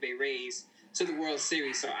Tampa Bay Rays to the World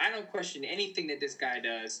Series. So I don't question anything that this guy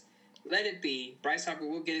does. Let it be. Bryce Harper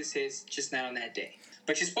will get his hits, just not on that day.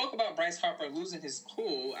 But you spoke about Bryce Harper losing his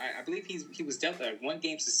cool. I believe he was dealt a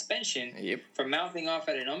 1-game suspension for mouthing off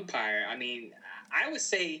at an umpire. I mean, I would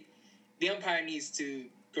say the umpire needs to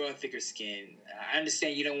grow a thicker skin. I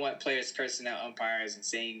understand you don't want players cursing out umpires and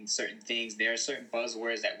saying certain things. There are certain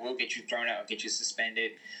buzzwords that will get you thrown out or get you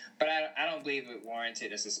suspended. But I don't believe it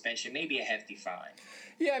warranted a suspension, maybe a hefty fine.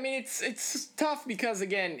 Yeah, I mean, it's tough because,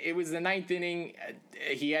 again, it was the 9th inning.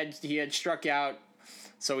 He had struck out.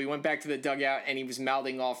 So he went back to the dugout, and he was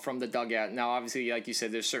mouthing off from the dugout. Now, obviously, like you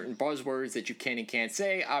said, there's certain buzzwords that you can and can't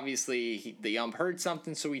say. Obviously, the ump heard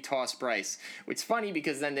something, so he tossed Bryce. Which is funny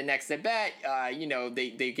because then the next at bat,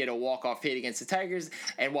 they get a walk-off hit against the Tigers,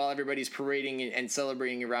 and while everybody's parading and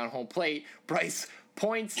celebrating around home plate, Bryce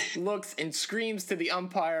points, looks, and screams to the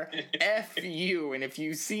umpire, F you. And if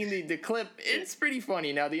you've seen the clip, it's pretty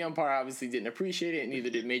funny. Now, the umpire obviously didn't appreciate it, and neither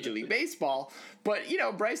did Major League Baseball. But,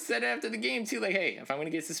 Bryce said after the game, too, like, hey, if I'm going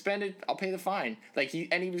to get suspended, I'll pay the fine.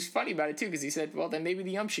 He was funny about it, too, because he said, well, then maybe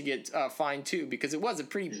the ump should get fined, too, because it was a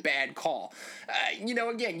pretty bad call.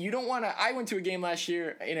 Again, you don't want to – I went to a game last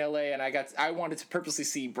year in L.A., and I wanted to purposely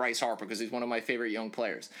see Bryce Harper because he's one of my favorite young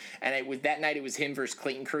players. And that night it was him versus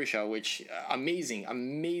Clayton Kershaw, which amazing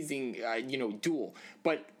duel.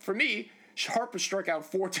 But for me, Harper struck out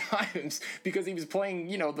 4 times because he was playing,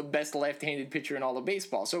 the best left-handed pitcher in all of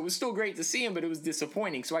baseball. So it was still great to see him, but it was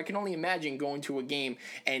disappointing. So I can only imagine going to a game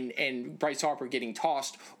and Bryce Harper getting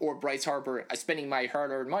tossed, or Bryce Harper spending my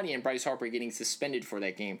hard-earned money and Bryce Harper getting suspended for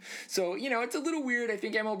that game. So, it's a little weird. I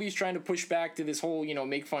think MLB is trying to push back to this whole,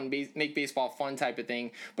 make baseball fun type of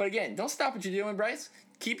thing. But again, don't stop what you're doing, Bryce.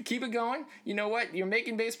 Keep it going. You know what? You're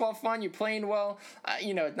making baseball fun. You're playing well.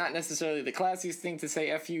 It's not necessarily the classiest thing to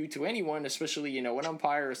say F you to anyone, especially, an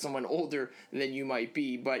umpire or someone older than you might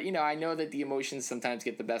be. But, I know that the emotions sometimes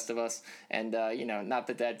get the best of us. And, not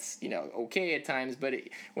that that's, okay at times. But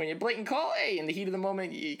when you're blatant call, hey, in the heat of the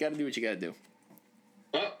moment, you got to do what you got to do.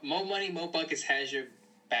 Well, Mo Money, Mo Buckets has your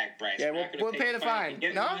back, Bryce. Yeah, we'll pay the fine.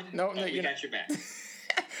 No, we got your back.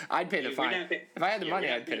 I'd pay the fine. If I had the money,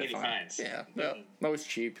 I'd pay the fine. Fines. Yeah, well, Mo's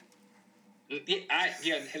cheap.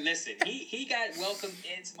 Listen, he got welcomed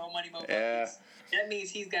into Mo Money, Mo Buckets. Yeah. That means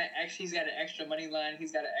he's got an extra money line.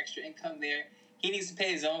 He's got an extra income there. He needs to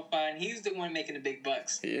pay his own fine. He's the one making the big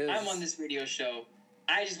bucks. He is. I'm on this radio show.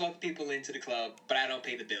 I just welcome people into the club, but I don't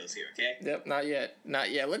pay the bills here, okay? Yep, not yet.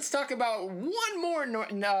 Let's talk about one more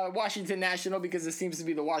Washington National, because it seems to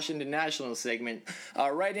be the Washington National segment.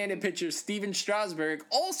 Right-handed pitcher Steven Strasburg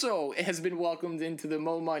also has been welcomed into the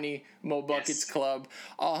Mo Money, Mo Buckets club.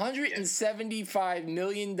 $175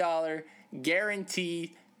 million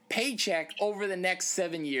guaranteed paycheck over the next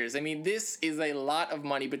 7 years. I mean, this is a lot of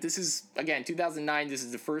money, but this is, again, 2009. This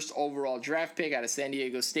is the first overall draft pick out of San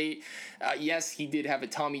Diego State. Yes, he did have a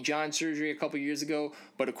Tommy John surgery a couple years ago,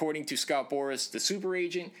 but according to Scott Boras, the super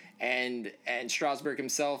agent, and Strasburg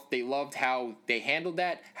himself, they loved how they handled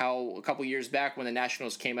that, how a couple years back when the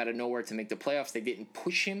Nationals came out of nowhere to make the playoffs, they didn't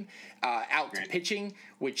push him out to pitching,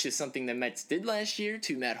 which is something the Mets did last year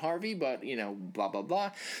to Matt Harvey, but, blah, blah,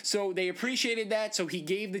 blah. So they appreciated that, so he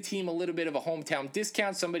gave the team a little bit of a hometown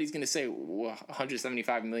discount. Somebody's going to say, well,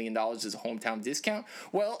 $175 million is a hometown discount.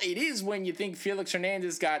 Well, it is when you think Felix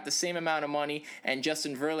Hernandez got the same amount of money and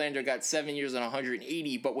Justin Verlander got 7 years and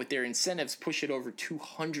 180, but with their incentives push it over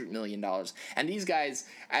 $200 million. And these guys,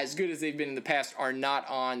 as good as they've been in the past, are not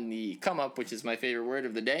on the come up, which is my favorite word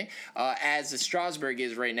of the day, as the Strasburg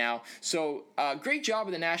is right now. So great job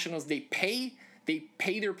of the Nationals. They pay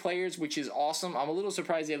their players, which is awesome. I'm a little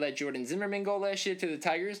surprised they let Jordan Zimmerman go last year to the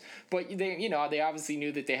Tigers, but they obviously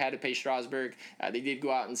knew that they had to pay Strasburg. They did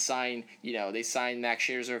go out and sign, they signed Max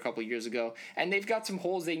Scherzer a couple years ago, and they've got some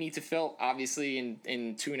holes they need to fill. Obviously, in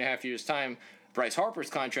 2.5 years' time, Bryce Harper's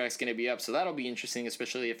contract's going to be up, so that'll be interesting,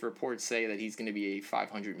 especially if reports say that he's going to be a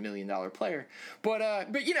 $500 million player. But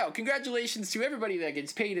congratulations to everybody that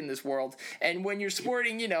gets paid in this world. And when you're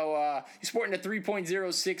sporting, you're sporting a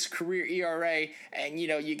 3.06 career ERA, and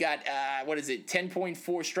you got 10.4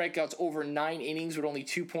 strikeouts over 9 innings with only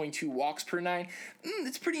 2.2 walks per 9.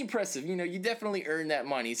 It's pretty impressive. You definitely earned that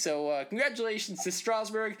money. So congratulations to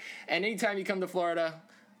Strasburg. And anytime you come to Florida,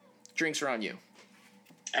 drinks are on you.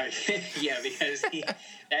 Yeah, because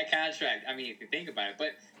that contract, I mean, if you think about it.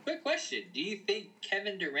 But quick question, do you think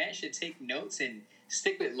Kevin Durant should take notes and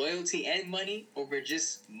stick with loyalty and money over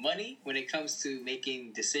just money when it comes to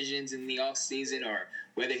making decisions in the offseason, or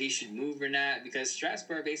whether he should move or not? Because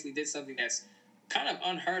Strasburg basically did something that's kind of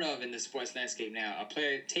unheard of in the sports landscape now. A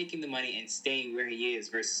player taking the money and staying where he is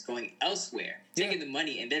versus going elsewhere, taking the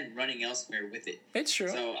money and then running elsewhere with it. It's true.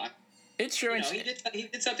 So it's true. He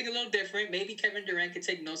did something a little different. Maybe Kevin Durant could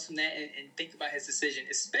take notes from that and think about his decision,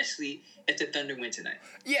 especially if the Thunder win tonight.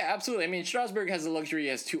 Yeah, absolutely. I mean, Strasburg has the luxury. He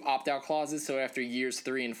has 2 opt-out clauses, so after years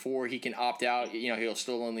 3 and 4, he can opt out. He'll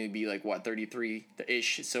still only be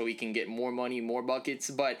 33-ish, so he can get more money, more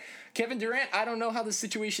buckets. But Kevin Durant, I don't know how the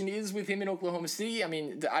situation is with him in Oklahoma City. I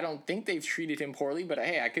mean, I don't think they've treated him poorly, but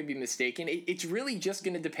hey, I could be mistaken. It's really just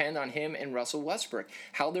going to depend on him and Russell Westbrook,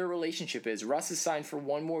 how their relationship is. Russ is signed for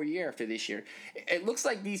 1 more year, after this year. It looks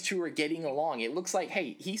like these two are getting along. It looks like,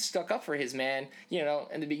 hey, he stuck up for his man,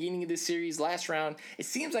 in the beginning of this series, last round. It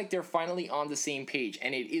seems like they're finally on the same page,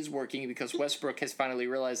 and it is working because Westbrook has finally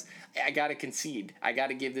realized, I got to concede. I got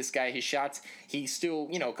to give this guy his shots. He still,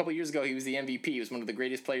 a couple years ago, he was the MVP. He was one of the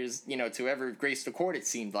greatest players, to ever grace the court, it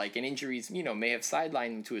seemed like, and injuries, may have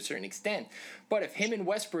sidelined him to a certain extent. But if him and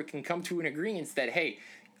Westbrook can come to an agreement that, hey,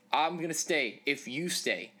 I'm going to stay if you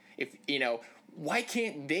stay, why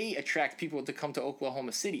can't they attract people to come to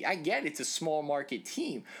Oklahoma City? I get it's a small market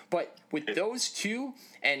team, but with those two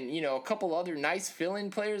and, a couple other nice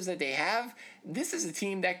fill-in players that they have, this is a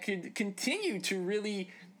team that could continue to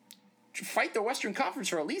really fight the Western Conference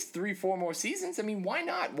for at least 3-4 more seasons. I mean, why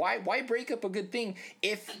not? Why break up a good thing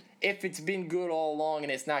if it's been good all along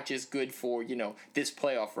and it's not just good for, this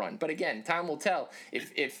playoff run? But again, time will tell.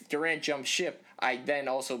 If Durant jumps ship, I then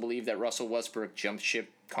also believe that Russell Westbrook jumps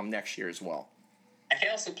ship come next year as well. I can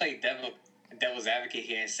also play devil's advocate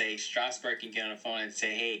here and say Strasburg can get on the phone and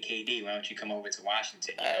say, hey, KD, why don't you come over to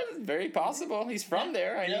Washington? Very possible. He's from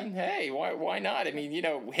there. I mean, hey, why not? I mean,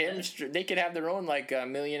 they could have their own,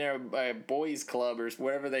 millionaire boys club or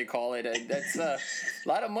whatever they call it. That's a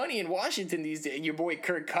lot of money in Washington these days. Your boy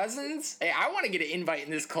Kirk Cousins. Hey, I want to get an invite in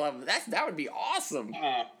this club. That would be awesome.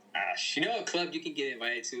 Gosh. You know what club you can get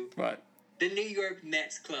invited to? What? The New York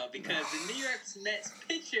Mets club, because the New York Mets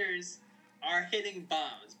pitchers are hitting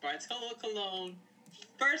bombs. Bartolo Colon,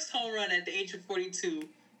 first home run at the age of 42,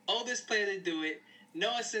 oldest player to do it.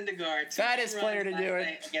 Noah Syndergaard, fattest player to do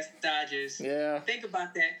it against the Dodgers. Yeah. Think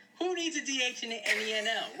about that. Who needs a DH in the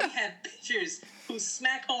NL? We have pitchers who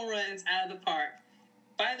smack home runs out of the park.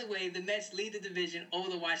 By the way, the Mets lead the division over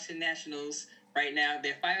the Washington Nationals right now.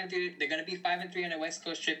 They're 5-3. They're going to be 5-3 on their West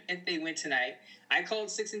Coast trip if they win tonight. I called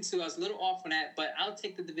 6-2. I was a little off on that, but I'll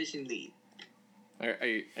take the division lead. Are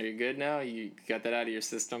you good now? You got that out of your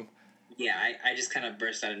system? Yeah, I just kind of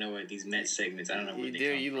burst out of nowhere with these Mets segments. I don't know where you they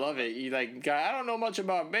do. come You from. love it. You guy. I don't know much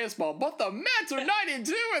about baseball, but the Mets are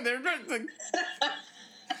 9-2, and they're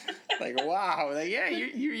wow.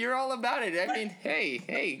 You're all about it. I mean,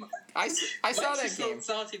 hey. I saw that game.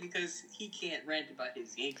 So salty because he can't rant about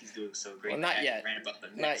his Yankees doing so great. Well, not yet. Rant about the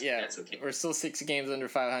Mets, not yet. That's okay. We're still 6 games under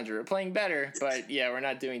 500. We're playing better, but we're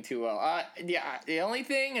not doing too well. The only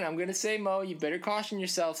thing, and I'm gonna say, Mo, you better caution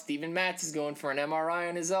yourself. Steven Matz is going for an MRI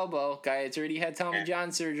on his elbow. Guy that's already had Tommy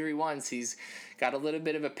John surgery once. He's got a little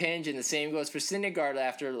bit of a pinch, and the same goes for Syndergaard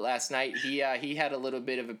after last night. He had a little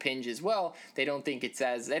bit of a pinch as well. They don't think it's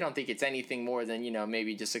anything more than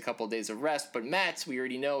maybe just a couple of days of rest. But Matz, we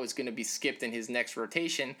already know, is going to be skipped in his next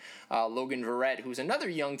rotation. Logan Verrett, who's another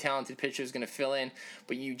young talented pitcher, is going to fill in.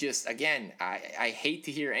 But you just I hate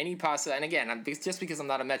to hear any possible. And again, just because I'm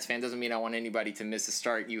not a Mets fan doesn't mean I want anybody to miss a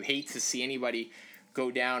start. You hate to see anybody go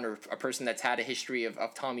down, or a person that's had a history of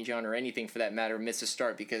Tommy John or anything for that matter miss a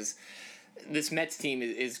start, because this Mets team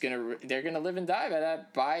they're gonna live and die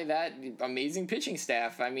by that amazing pitching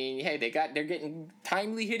staff. I mean, hey, they're getting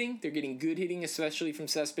timely hitting, they're getting good hitting, especially from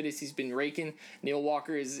Cespedes. He's been raking. Neil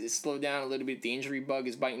Walker is slowed down a little bit. The injury bug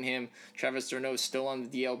is biting him. Travis d'Arnaud is still on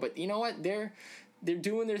the DL, but you know what? They're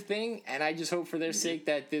doing their thing, and I just hope for their sake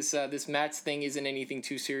that this Mets thing isn't anything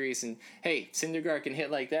too serious. And hey, Syndergaard can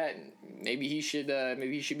hit like that. Maybe he should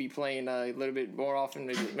be playing a little bit more often.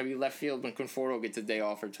 Maybe left field when Conforto gets a day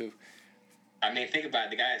off or two. I mean, think about it.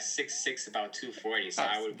 The guy is 6'6", about 240. So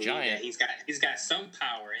I would believe that he's got some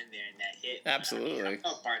power in there in that hit. Absolutely. I mean,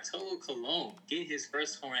 Bartolo Colon get his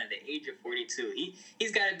first home run at the age of 42.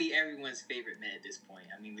 He's got to be everyone's favorite man at this point.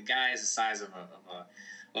 I mean, the guy is the size of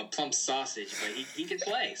a plump sausage, but he can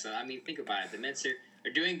play. So I mean, think about it. The Mets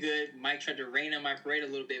are doing good. Mike tried to rain on my parade a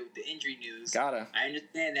little bit with the injury news. I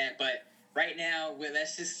understand that, but right now,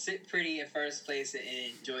 let's just sit pretty in first place and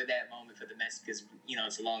enjoy that moment for the Mets, because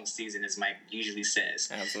it's a long season, as Mike usually says.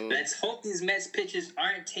 Absolutely. Let's hope these Mets pitchers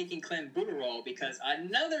aren't taking clenbuterol, because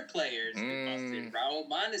another player's been busted. Raul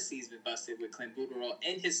Mondesi's been busted with clenbuterol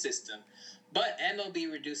in his system. But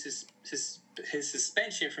MLB reduces his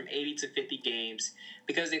suspension from 80 to 50 games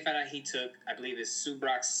because they found out he took, I believe it's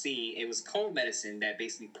Suboxone C. It was cold medicine that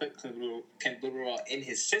basically put clenbuterol in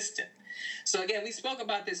his system. So again, we spoke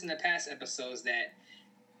about this in the past episodes, that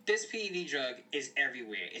this PED drug is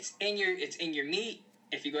everywhere. It's in your meat.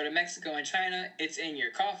 If you go to Mexico and China, it's in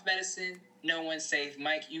your cough medicine. No one's safe.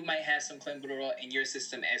 Mike, you might have some clenbuterol in your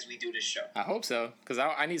system as we do this show. I hope so, because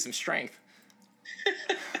I need some strength.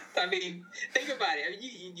 I mean, think about it.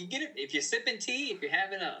 You get it if you're sipping tea, if you're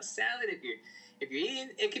having a salad, if you're eating.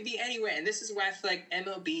 It could be anywhere. And this is why I feel like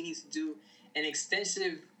MLB needs to do an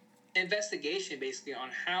extensive investigation, basically, on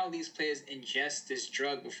how these players ingest this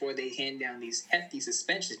drug before they hand down these hefty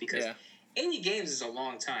suspensions. Because 80 games is a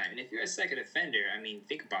long time. And if you're a second offender, I mean,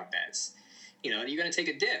 think about that. You're going to take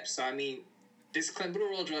a dip. So, I mean, this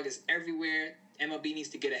clenbuterol drug is everywhere. MLB needs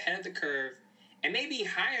to get ahead of the curve and maybe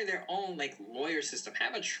hire their own, lawyer system.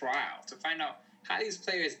 Have a trial to find out how these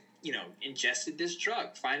players, ingested this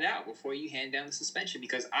drug. Find out before you hand down the suspension.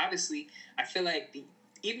 Because, obviously, I feel like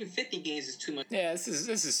even 50 games is too much. Yeah, this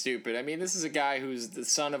is stupid. I mean, this is a guy who's the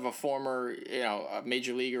son of a former, a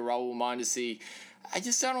major leaguer, Raul Mondesi. I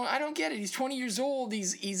don't get it. He's 20 years old.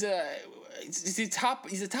 He's a top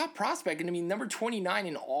prospect, and I mean number 29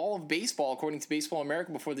 in all of baseball according to Baseball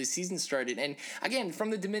America before the season started. And again,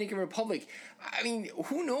 from the Dominican Republic. I mean,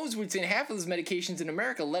 who knows what's in half of those medications in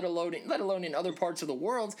America, let alone in other parts of the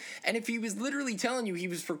world. And if he was literally telling you he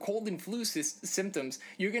was for cold and flu symptoms,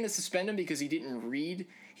 you're going to suspend him because he didn't read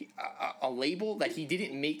a label that he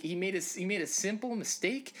didn't make. He made a simple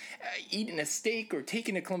mistake, eating a steak or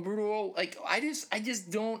taking a clenbuterol.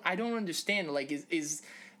 I don't understand. Is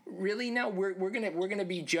really now we're gonna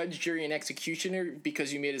be judge, jury, and executioner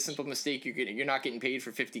because you made a simple mistake. You're not getting paid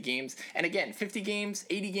for 50 games. And again, 50 games,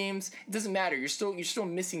 80 games, it doesn't matter. You're still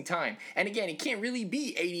missing time. And again, it can't really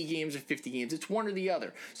be 80 games or 50 games. It's one or the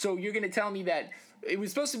other. So you're gonna tell me that it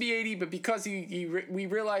was supposed to be 80, but because we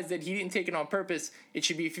realized that he didn't take it on purpose, it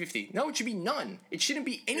should be 50. No, it should be none. It shouldn't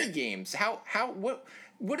be any games.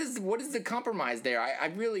 What is the compromise there?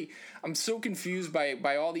 I'm so confused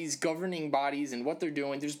by all these governing bodies and what they're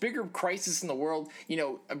doing. There's bigger crisis in the world.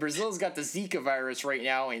 Brazil's got the Zika virus right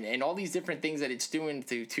now, and all these different things that it's doing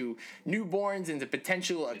to newborns and the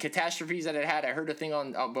potential catastrophes that it had. I heard a thing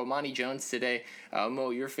on Bomani Jones today,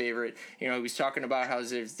 Mo, your favorite. He was talking about how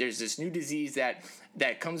there's this new disease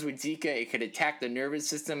that comes with Zika. It could attack the nervous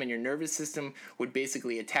system, and your nervous system would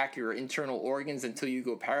basically attack your internal organs until you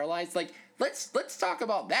go paralyzed. Let's talk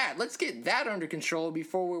about that. Let's get that under control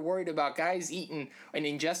before we're worried about guys eating and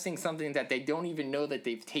ingesting something that they don't even know that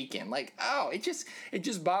they've taken. It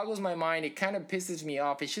just boggles my mind. It kind of pisses me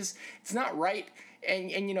off. It's not right.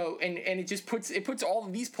 And it puts all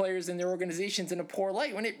of these players and their organizations in a poor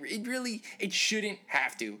light when it shouldn't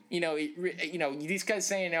have to. These guys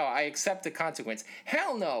saying, "No, I accept the consequence."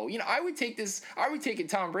 Hell no. I would take it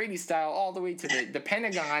Tom Brady style all the way to the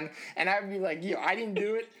Pentagon, and I'd be like, I didn't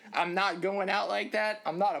do it. I'm not going out like that.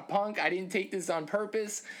 I'm not a punk. I didn't take this on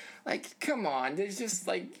purpose. Come on. There's just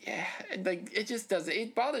it just doesn't.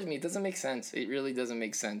 It bothers me. It doesn't make sense. It really doesn't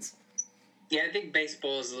make sense. Yeah, I think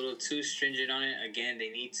baseball is a little too stringent on it. Again, they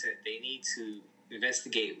need to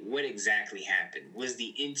investigate what exactly happened. Was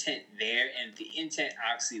the intent there? And if the intent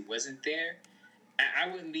obviously wasn't there,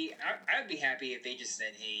 I'd be happy if they just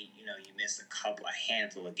said, hey, you missed a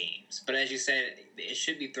handful of games. But as you said, it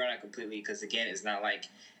should be thrown out completely because again, it's not like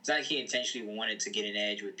he intentionally wanted to get an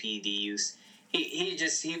edge with PED use.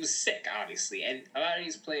 He was sick, obviously. And a lot of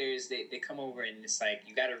these players, they come over and it's like,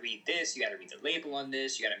 you got to read this, you got to read the label on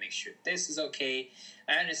this, you got to make sure this is okay.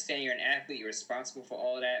 I understand you're an athlete, you're responsible for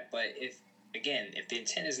all of that, but if the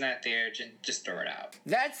intent is not there, just throw it out.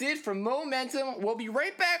 That's it for Momentum. We'll be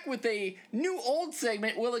right back with a new old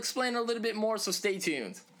segment. We'll explain a little bit more, so stay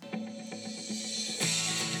tuned.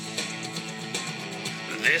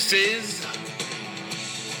 This is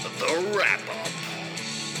the wrap-up.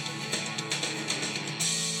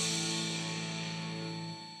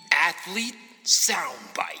 Athlete Sound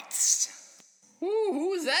Bites. Ooh,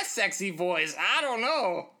 who's that sexy voice? I don't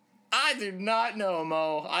know. I do not know,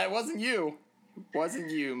 Mo. It wasn't you. It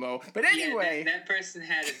wasn't you, Mo. But anyway. Yeah, that person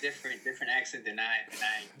had a different accent than I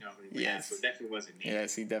normally have, so it definitely wasn't me.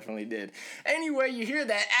 Yes, he definitely did. Anyway, you hear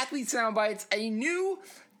that. Athlete Sound Bites, a new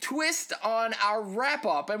twist on our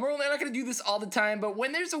wrap-up. And we're not going to do this all the time, but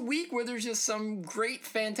when there's a week where there's just some great,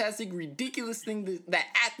 fantastic, ridiculous thing that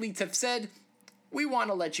athletes have said, we want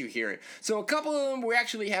to let you hear it. So a couple of them, we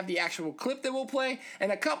actually have the actual clip that we'll play,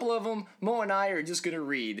 and a couple of them, Mo and I are just going to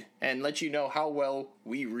read and let you know how well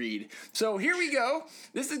we read. So here we go.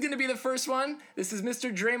 This is going to be the first one. This is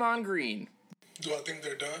Mr. Draymond Green. Do I think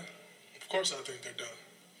they're done? Of course I think they're done.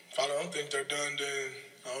 If I don't think they're done, then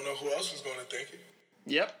I don't know who else is going to think it.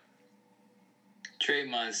 Yep.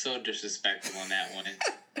 Draymond is so disrespectful on that one.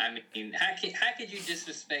 I mean, how could you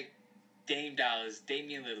disrespect Dame Dollars,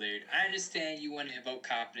 Damian Lillard? I understand you want to invoke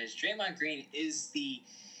confidence. Draymond Green he's the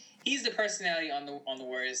personality on the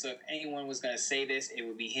Warriors. So if anyone was going to say this, it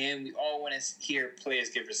would be him. We all want to hear players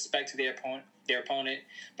give respect to their opponent.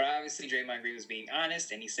 But obviously, Draymond Green was being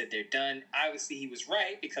honest, and he said they're done. Obviously, he was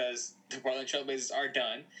right because the Portland Trailblazers are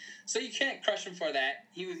done. So you can't crush him for that.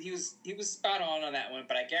 He was spot on that one.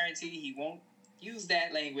 But I guarantee he won't use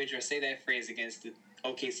that language or say that phrase against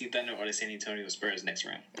OKC Thunder or the San Antonio Spurs next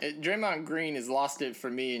round. Draymond Green has lost it for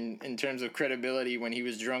me in terms of credibility when he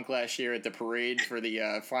was drunk last year at the parade for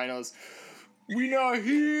the finals. We not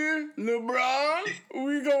here, LeBron.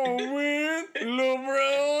 We gonna win,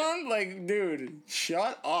 LeBron. Like, dude,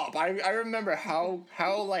 shut up. I remember how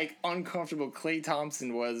like uncomfortable Klay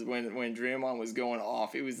Thompson was when Draymond was going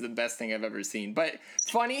off. It was the best thing I've ever seen. But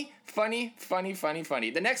funny.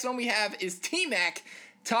 The next one we have is T-Mac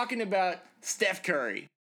talking about Steph Curry.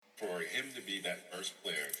 For him to be that first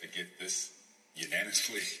player to get this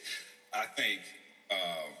unanimously, I think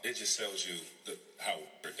it just tells you how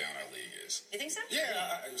down our league is. You think so?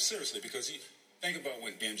 Yeah, seriously, because you think about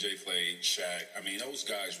when MJ played, Shaq. I mean, those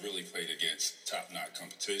guys really played against top-notch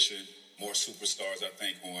competition, more superstars, I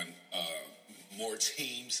think, on more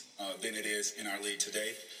teams than it is in our league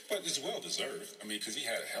today. But it's well-deserved. I mean, because he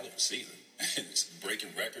had a hell of a season. He's breaking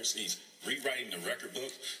records. He's rewriting the record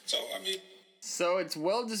book. So, I mean... So it's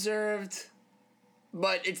well-deserved,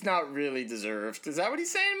 but it's not really deserved. Is that what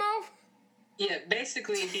he's saying, Mo? Yeah,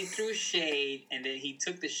 basically he threw shade and then he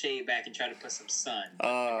took the shade back and tried to put some sun.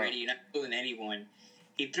 Brady, you're not fooling anyone.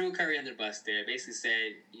 He threw Curry under the bus there. Basically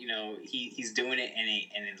said, he's doing it in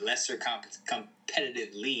a lesser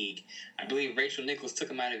competitive league. I believe Rachel Nichols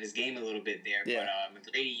took him out of his game a little bit there. Yeah. But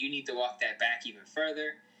McGrady, you need to walk that back even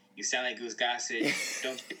further. You sound like Goose Gossett.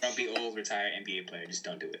 Don't be old, retired NBA player. Just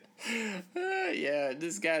don't do it. Yeah,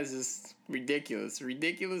 this guy's just ridiculous,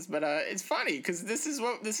 but it's funny because this is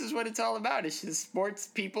what it's all about. It's just sports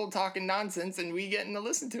people talking nonsense, and we getting to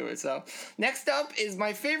listen to it. So next up is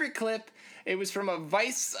my favorite clip. It was from a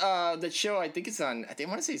Vice that show. I think it's on. I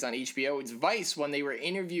want to say it's on HBO. It's Vice when they were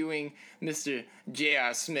interviewing Mr.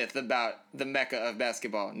 J.R. Smith about the Mecca of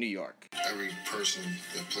basketball, New York. Every person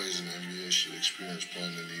that plays in the NBA should experience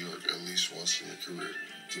playing in New York at least once in their career.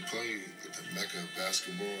 To play at the Mecca of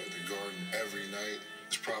basketball at the Garden every night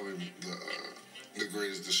is probably the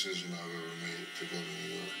greatest decision I've ever made to go to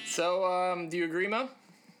New York. So, do you agree, Mo?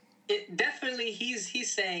 It definitely.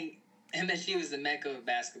 He's saying MSG was the Mecca of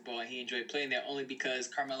basketball, and he enjoyed playing there only because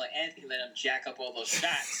Carmelo Anthony let him jack up all those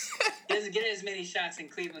shots. He doesn't get as many shots in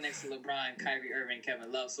Cleveland next to LeBron, Kyrie Irving, and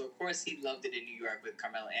Kevin Love. So, of course, he loved it in New York with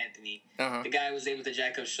Carmelo Anthony. Uh-huh. The guy was able to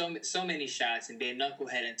jack up so many shots and be a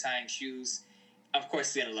knucklehead and tying shoes. Of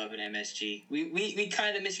course, he's going to love it, MSG. We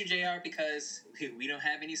kind of miss you, JR, because we don't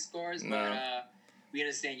have any scores, but we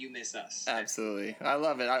understand you miss us. Absolutely. I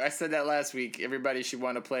love it. I said that last week. Everybody should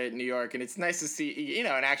want to play at New York, and it's nice to see, an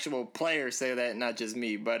actual player say that, not just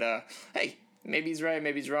me. But, hey, maybe he's right,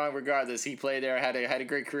 maybe he's wrong. Regardless, he played there, had a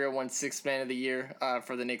great career, won Sixth Man of the Year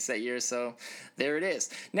for the Knicks that year. So there it is.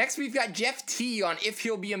 Next, we've got Jeff T on if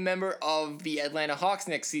he'll be a member of the Atlanta Hawks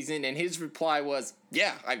next season, and his reply was,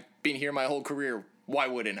 yeah, I've been here my whole career. Why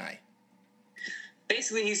wouldn't I?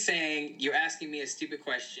 Basically, he's saying, you're asking me a stupid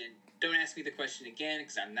question. Don't ask me the question again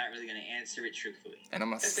because I'm not really going to answer it truthfully. And I'm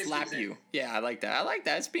going to slap you. Yeah, I like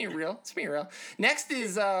that. It's being real. Next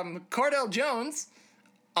is Cardell Jones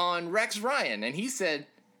on Rex Ryan. And he said,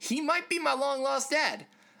 he might be my long-lost dad.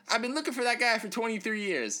 I've been looking for that guy for 23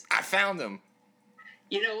 years. I found him.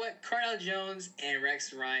 You know what? Cardell Jones and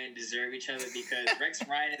Rex Ryan deserve each other because Rex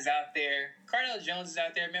Ryan is out there. Cardell Jones is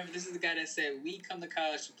out there. Remember, this is the guy that said, we come to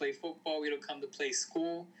college to play football. We don't come to play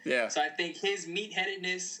school. Yeah. So I think his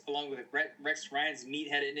meatheadedness, along with Rex Ryan's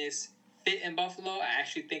meatheadedness, fit in Buffalo. I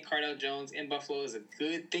actually think Cardell Jones in Buffalo is a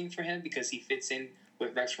good thing for him because he fits in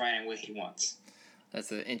with Rex Ryan and what he wants.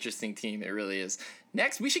 That's an interesting team. It really is.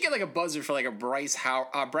 Next, we should get like a buzzer for like a Bryce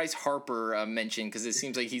Harper mention because it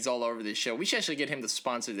seems like he's all over this show. We should actually get him to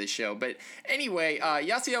sponsor this show. But anyway,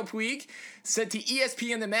 Yasiel Puig said to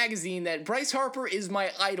ESPN the magazine that Bryce Harper is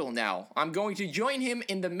my idol now. I'm going to join him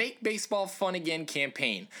in the Make Baseball Fun Again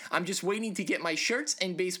campaign. I'm just waiting to get my shirts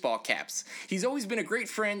and baseball caps. He's always been a great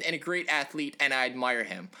friend and a great athlete, and I admire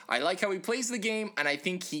him. I like how he plays the game, and I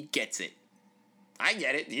think he gets it. I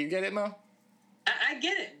get it. Do you get it, Mo? I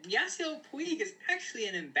get it. Yasiel Puig is actually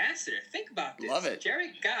an ambassador. Think about this. Love it.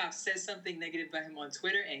 Jared Goff says something negative about him on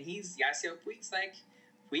Twitter, and Yasiel Puig's like,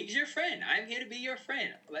 Puig's your friend. I'm here to be your friend.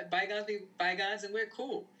 Let bygones be bygones, and we're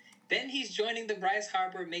cool. Then he's joining the Bryce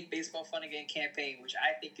Harper Make Baseball Fun Again campaign, which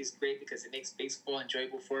I think is great because it makes baseball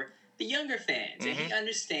enjoyable for the younger fans. Mm-hmm. And he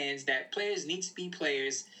understands that players need to be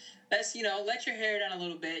players. Let's, let your hair down a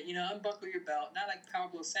little bit, unbuckle your belt, not like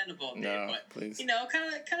Pablo Sandoval there, but, please. kind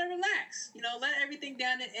of relax, let everything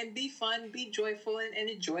down and be fun, be joyful, and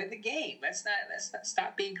enjoy the game. Let's not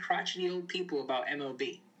stop being crotchety old people about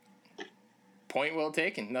MLB. Point well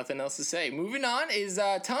taken. Nothing else to say. Moving on is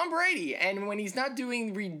Tom Brady. And when he's not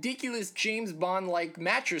doing ridiculous James Bond-like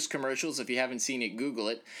mattress commercials, if you haven't seen it, Google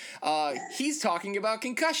it, he's talking about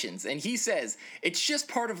concussions. And he says, it's just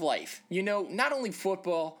part of life. You know, not only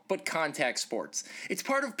football, but contact sports. It's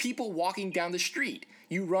part of people walking down the street.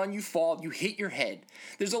 You run, you fall, you hit your head.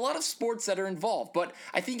 There's a lot of sports that are involved, but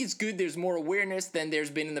I think it's good there's more awareness than there's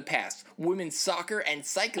been in the past. Women's soccer and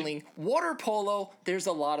cycling, water polo, there's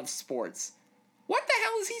a lot of sports. What the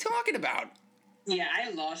hell is he talking about? Yeah, I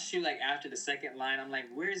lost you after the second line. I'm like,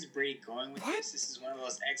 where's Brady going with this? This is one of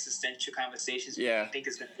those existential conversations where you think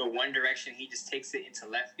it's going to go one direction. He just takes it into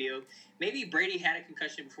left field. Maybe Brady had a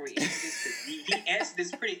concussion before he answered this because he answered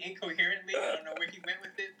this pretty incoherently. I don't know where he went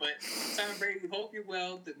with it, but Tom Brady, we hope you're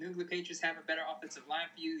well. The New England Patriots have a better offensive line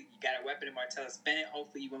for you. You got a weapon in Martellus Bennett.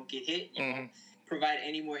 Hopefully you won't get hit. You won't provide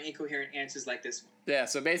any more incoherent answers like this one. Yeah,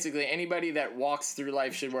 so basically anybody that walks through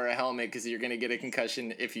life should wear a helmet because you're going to get a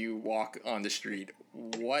concussion if you walk on the street.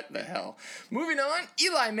 What the hell? Moving on,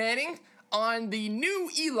 Eli Manning on the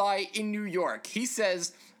new Eli in New York. He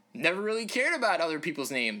says, never really cared about other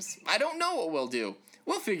people's names. I don't know what we'll do.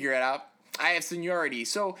 We'll figure it out. I have seniority,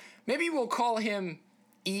 so maybe we'll call him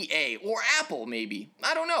EA or Apple maybe.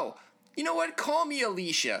 I don't know. You know what? Call me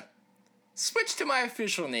Alicia. Switch to my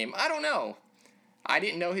official name. I don't know. I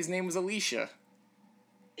didn't know his name was Alicia.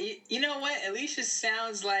 You know what? Alicia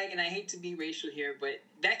sounds like, and I hate to be racial here, but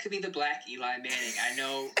that could be the black Eli Manning. I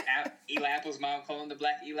know Eli Apple's mom called him the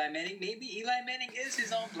black Eli Manning. Maybe Eli Manning is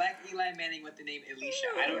his own black Eli Manning with the name Alicia.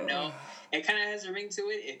 I don't know. It kind of has a ring to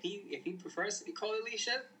it. If he prefers to be called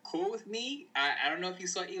Alicia, cool with me. I don't know if you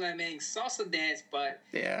saw Eli Manning's salsa dance, but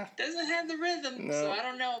doesn't have the rhythm. No. So I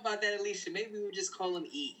don't know about that Alicia. Maybe we would just call him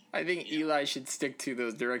E. I think Eli should stick to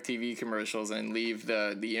those DirecTV commercials and leave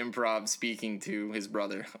the improv speaking to his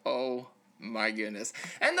brother. Oh my goodness.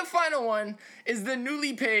 And the final one is the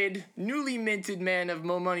newly paid, newly minted man of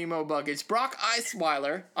Mo Money, Mo Buckets, Brock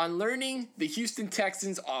Osweiler, on learning the Houston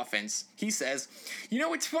Texans offense. He says, you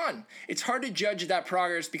know, it's fun. It's hard to judge that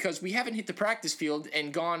progress because we haven't hit the practice field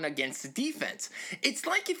and gone against the defense. It's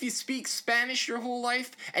like if you speak Spanish your whole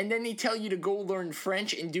life and then they tell you to go learn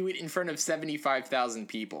French and do it in front of 75,000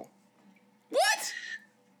 people. What?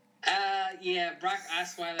 Yeah, Brock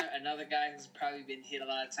Osweiler, another guy who's probably been hit a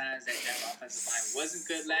lot of times. That offensive line wasn't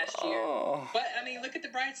good last year. But, I mean, look at the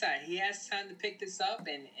bright side. He has time to pick this up.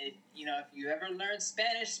 And, if you ever learn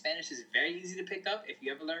Spanish is very easy to pick up. If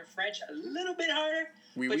you ever learn French, a little bit harder.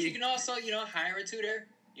 But you can also, hire a tutor.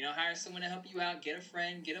 Hire someone to help you out. Get a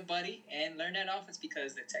friend, get a buddy, and learn that offense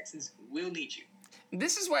because the Texans will need you.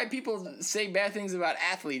 This is why people say bad things about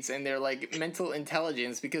athletes and their, mental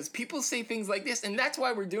intelligence, because people say things like this, and that's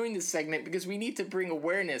why we're doing this segment, because we need to bring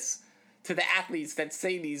awareness to the athletes that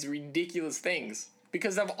say these ridiculous things.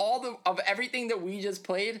 Because of everything that we just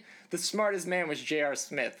played, the smartest man was J.R.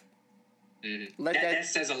 Smith. Mm-hmm. That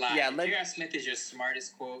says a lot. Yeah, J.R. Smith is your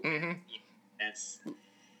smartest quote. Mm-hmm.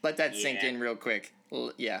 Let that sink in real quick.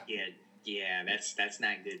 Yeah, that's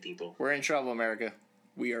not good, people. We're in trouble, America.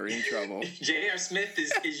 We are in trouble. J.R. Smith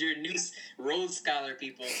is your new Rhodes Scholar,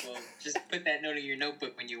 people. So just put that note in your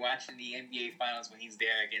notebook when you're watching the NBA Finals when he's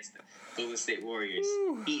there against the Golden State Warriors.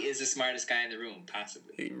 Ooh. He is the smartest guy in the room,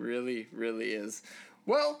 possibly. He really, really is.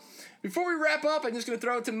 Well, before we wrap up, I'm just going to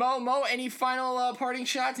throw it to Mo. Mo, any final parting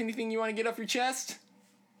shots? Anything you want to get off your chest?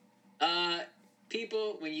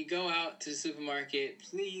 People, when you go out to the supermarket,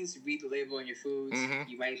 please read the label on your foods. Mm-hmm.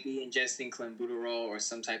 You might be ingesting clenbuterol or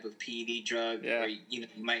some type of PED drug, or you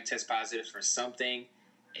might test positive for something.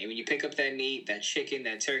 And when you pick up that meat, that chicken,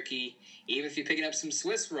 that turkey, even if you're picking up some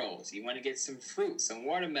Swiss rolls, you want to get some fruit, some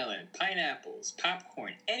watermelon, pineapples,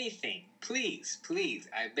 popcorn, anything. Please,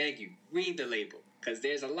 I beg you, read the label. Because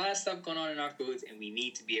there's a lot of stuff going on in our foods, and we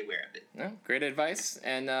need to be aware of it. Yeah, great advice.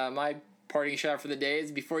 And my parting shot for the day is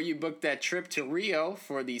before you book that trip to Rio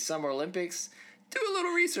for the Summer Olympics, do a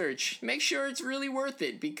little research. Make sure it's really worth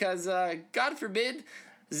it because, God forbid,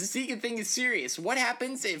 the Zika thing is serious. What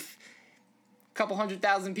happens if a couple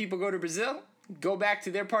 100,000 people go to Brazil, go back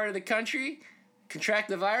to their part of the country, contract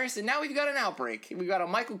the virus, and now we've got an outbreak. We've got a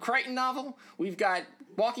Michael Crichton novel. We've got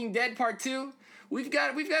Walking Dead Part 2. We've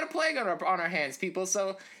got a plague on our hands, people.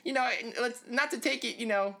 So, let's not to take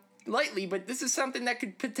it, lightly, but this is something that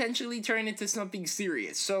could potentially turn into something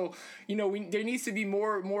serious. So, there needs to be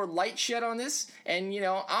more light shed on this, and,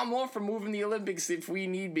 I'm all for moving the Olympics if we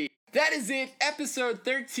need be. That is it, episode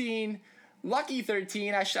 13, lucky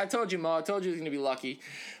 13. I told you, Mo, I told you it was going to be lucky.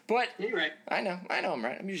 But you're right. I know I'm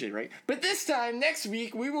right. I'm usually right. But this time, next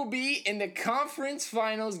week, we will be in the conference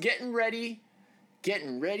finals, getting ready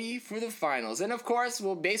getting ready for the finals. And of course,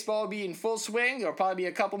 baseball will be in full swing. There'll probably be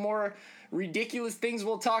a couple more ridiculous things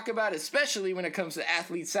we'll talk about, especially when it comes to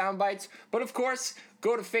athlete sound bites. But of course,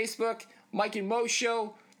 go to Facebook, Mike and Mo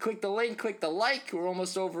Show. Click the link, click the like. We're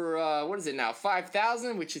almost over,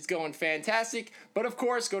 5,000, which is going fantastic. But of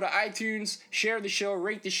course, go to iTunes, share the show,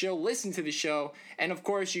 rate the show, listen to the show. And of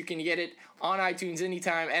course, you can get it on iTunes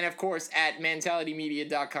anytime. And of course, at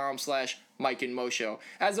mentalitymedia.com/Mike and Mo Show.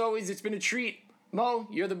 As always, it's been a treat. Mo,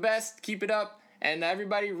 you're the best. Keep it up. And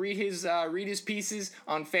everybody read his pieces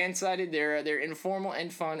on Fansided. They're informal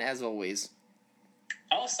and fun as always.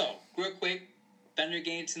 Also, real quick, Thunder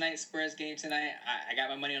game tonight, Spurs game tonight. I got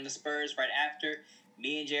my money on the Spurs right after.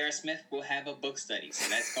 Me and J.R. Smith will have a book study. So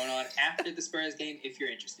that's going on after the Spurs game if you're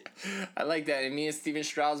interested. I like that. And me and Steven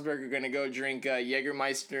Strasberg are going to go drink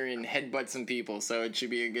Jägermeister and headbutt some people. So it should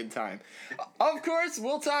be a good time. Of course,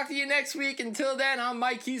 we'll talk to you next week. Until then, I'm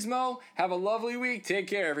Mike Gizmo. Have a lovely week. Take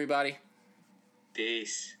care, everybody.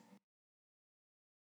 Peace.